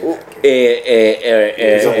dare say that. Gay.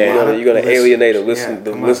 And You're gonna alienate the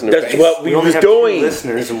come on. listener. that's base. what we only was have 2 doing.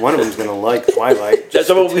 listeners, and one of them's gonna like Twilight. That's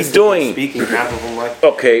what we was Statistically doing. Speaking, half of them like.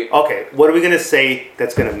 Okay. Okay, what are we gonna say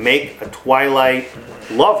that's gonna make a Twilight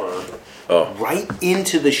lover right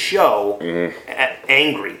into the show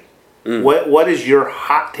angry? What is your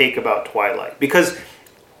hot take about Twilight? Because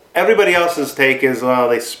everybody else's take is, well,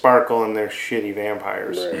 they sparkle and they're shitty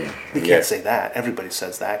vampires. You can't say that. Everybody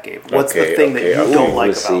says that, Gabe. What's the thing that you don't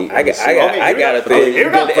like about it? I got a thing. Here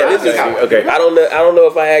we go. Okay. I don't know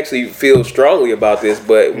if I actually feel strongly about this,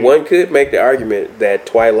 but one could make the argument that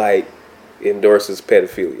Twilight endorses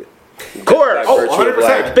pedophilia. Of course. Oh, virtue of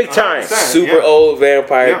 100%. Big time. 100%, Super yeah. old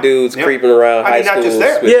vampire dudes Yeah. creeping around I mean, high not just schools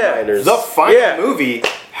there. with Yeah. minors. The final Yeah. movie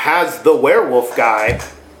has the werewolf guy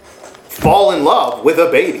fall in love with a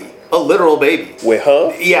baby. A literal baby. With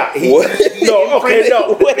her? Yeah. What? No, okay,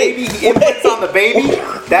 no. The baby, he imprints on the baby.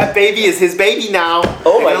 That baby is his baby now.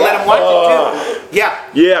 Oh They're my gonna let him watch it too. Yeah.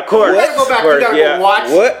 Yeah, of course. You gotta go back. Of course, You gotta yeah. go watch.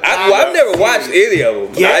 What? that I've never watched any of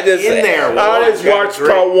them. Get I just in there. I just watched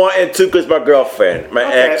Great. part 1 and 2 because my girlfriend, my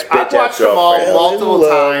ex I've bitch watched them all girlfriend. multiple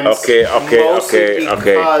times. Okay, mostly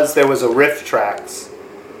okay. because there was a riff tracks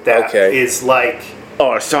that is like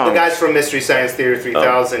Oh, a song. the guys from Mystery Science Theater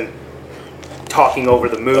 3000 talking over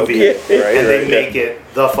the movie, Okay. and they make it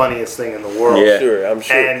the funniest thing in the world. Yeah. Sure, I'm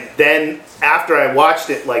sure. And then after I watched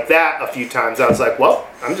it like that a few times, I was like, well,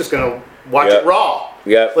 I'm just gonna watch Yep. it raw.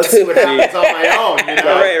 Yep. Let's see what happens on my own. You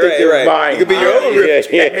know? Right. Mine. You could be your own riff.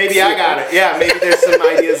 Yeah. Maybe I got it. Yeah, maybe there's some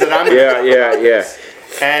ideas that I'm gonna Yeah.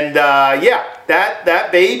 And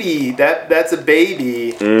that baby, that's a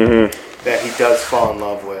baby that he does fall in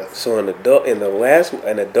love with. So an adult in the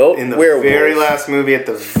werewolf very last movie, at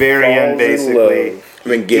the very end, falls in basically, love. I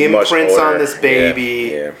mean, get much imprints on older. this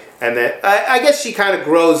baby, Yeah. and then I guess she kind of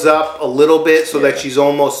grows up a little bit, so that she's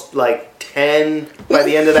almost like 10 by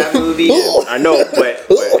the end of that movie. I know, but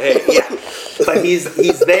hey, Yeah, but he's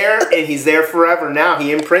there, and he's there forever now.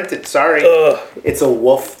 He imprinted. Sorry, it's a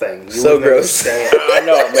wolf thing. You So wouldn't gross. understand. I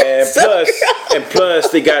know, man. Plus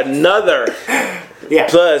they got another. Yeah.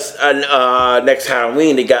 Plus, next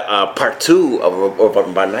Halloween they got part 2 of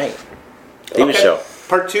Urban by Night TV show.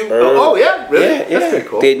 Part 2. Oh yeah, really? Yeah, That's pretty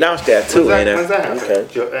cool. They announced that too, When's that and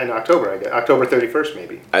happen? In October, I guess. October 31st,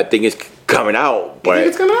 maybe. I think it's coming out. You But think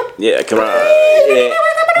it's coming out? yeah, coming out.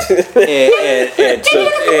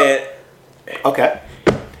 And Okay.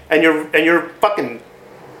 And you're fucking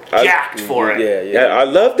jacked for it. Yeah. I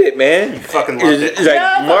loved it, man. Fucking loved it. It's like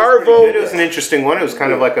Yeah, I thought Marvel. It was an interesting one. It was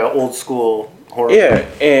kind of like an old school horror. Yeah,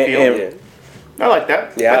 feel. and I like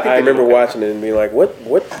that. Yeah, think I they did remember okay. watching it and being like, what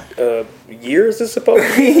year is this supposed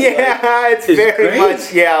to be? Yeah, it's It's very great.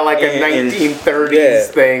 much like a And- 1930s Yeah.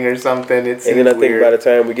 thing or something. It's And then I think by the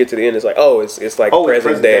time we get to the end, it's like, it's like Oh, it's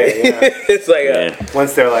present present day. day, yeah. It's like, yeah.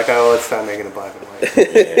 once they're like, oh, let's stop making it black and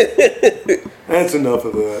white. That's enough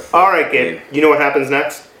of that. All right, Gabe. You know what happens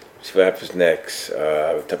next? So what happens next? We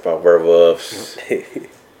talk about werewolves.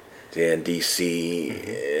 Then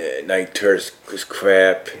DC, Night Terrors is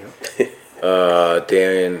crap.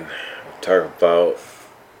 Then talk about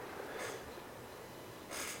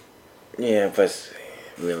but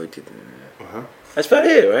really didn't. That's about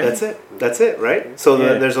it, right? That's it, right? So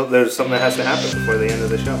Yeah. there's something that has to happen before the end of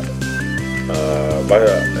the show.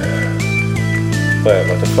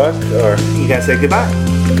 What the fuck? Or You gotta say goodbye.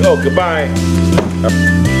 goodbye.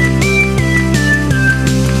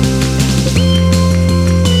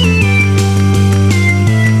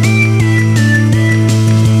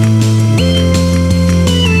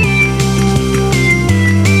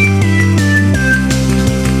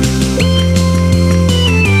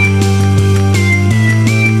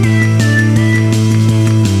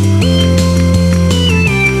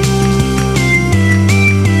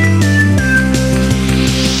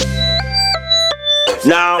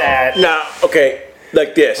 Now, okay,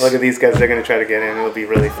 like this. Look at these guys. They're gonna try to get in. It'll be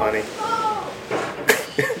really funny.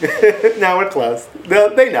 Now we're closed.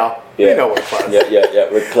 They know. They know we're closed. Yeah,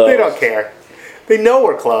 we're close. They don't care. They know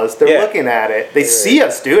we're closed. They're Yeah. looking at it. They see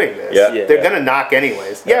us doing this. Yeah. They're gonna knock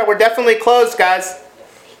anyways. Yeah, we're definitely closed, guys.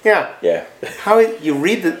 Yeah. Yeah. How you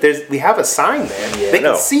read that? We have a sign there. They I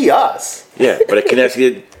know. can see us. Yeah, but it can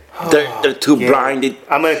actually. They're too blinded.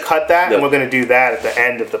 I'm gonna cut that, and we're gonna do that at the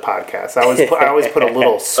end of the podcast. I always put a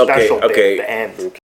little special bit okay. at the end.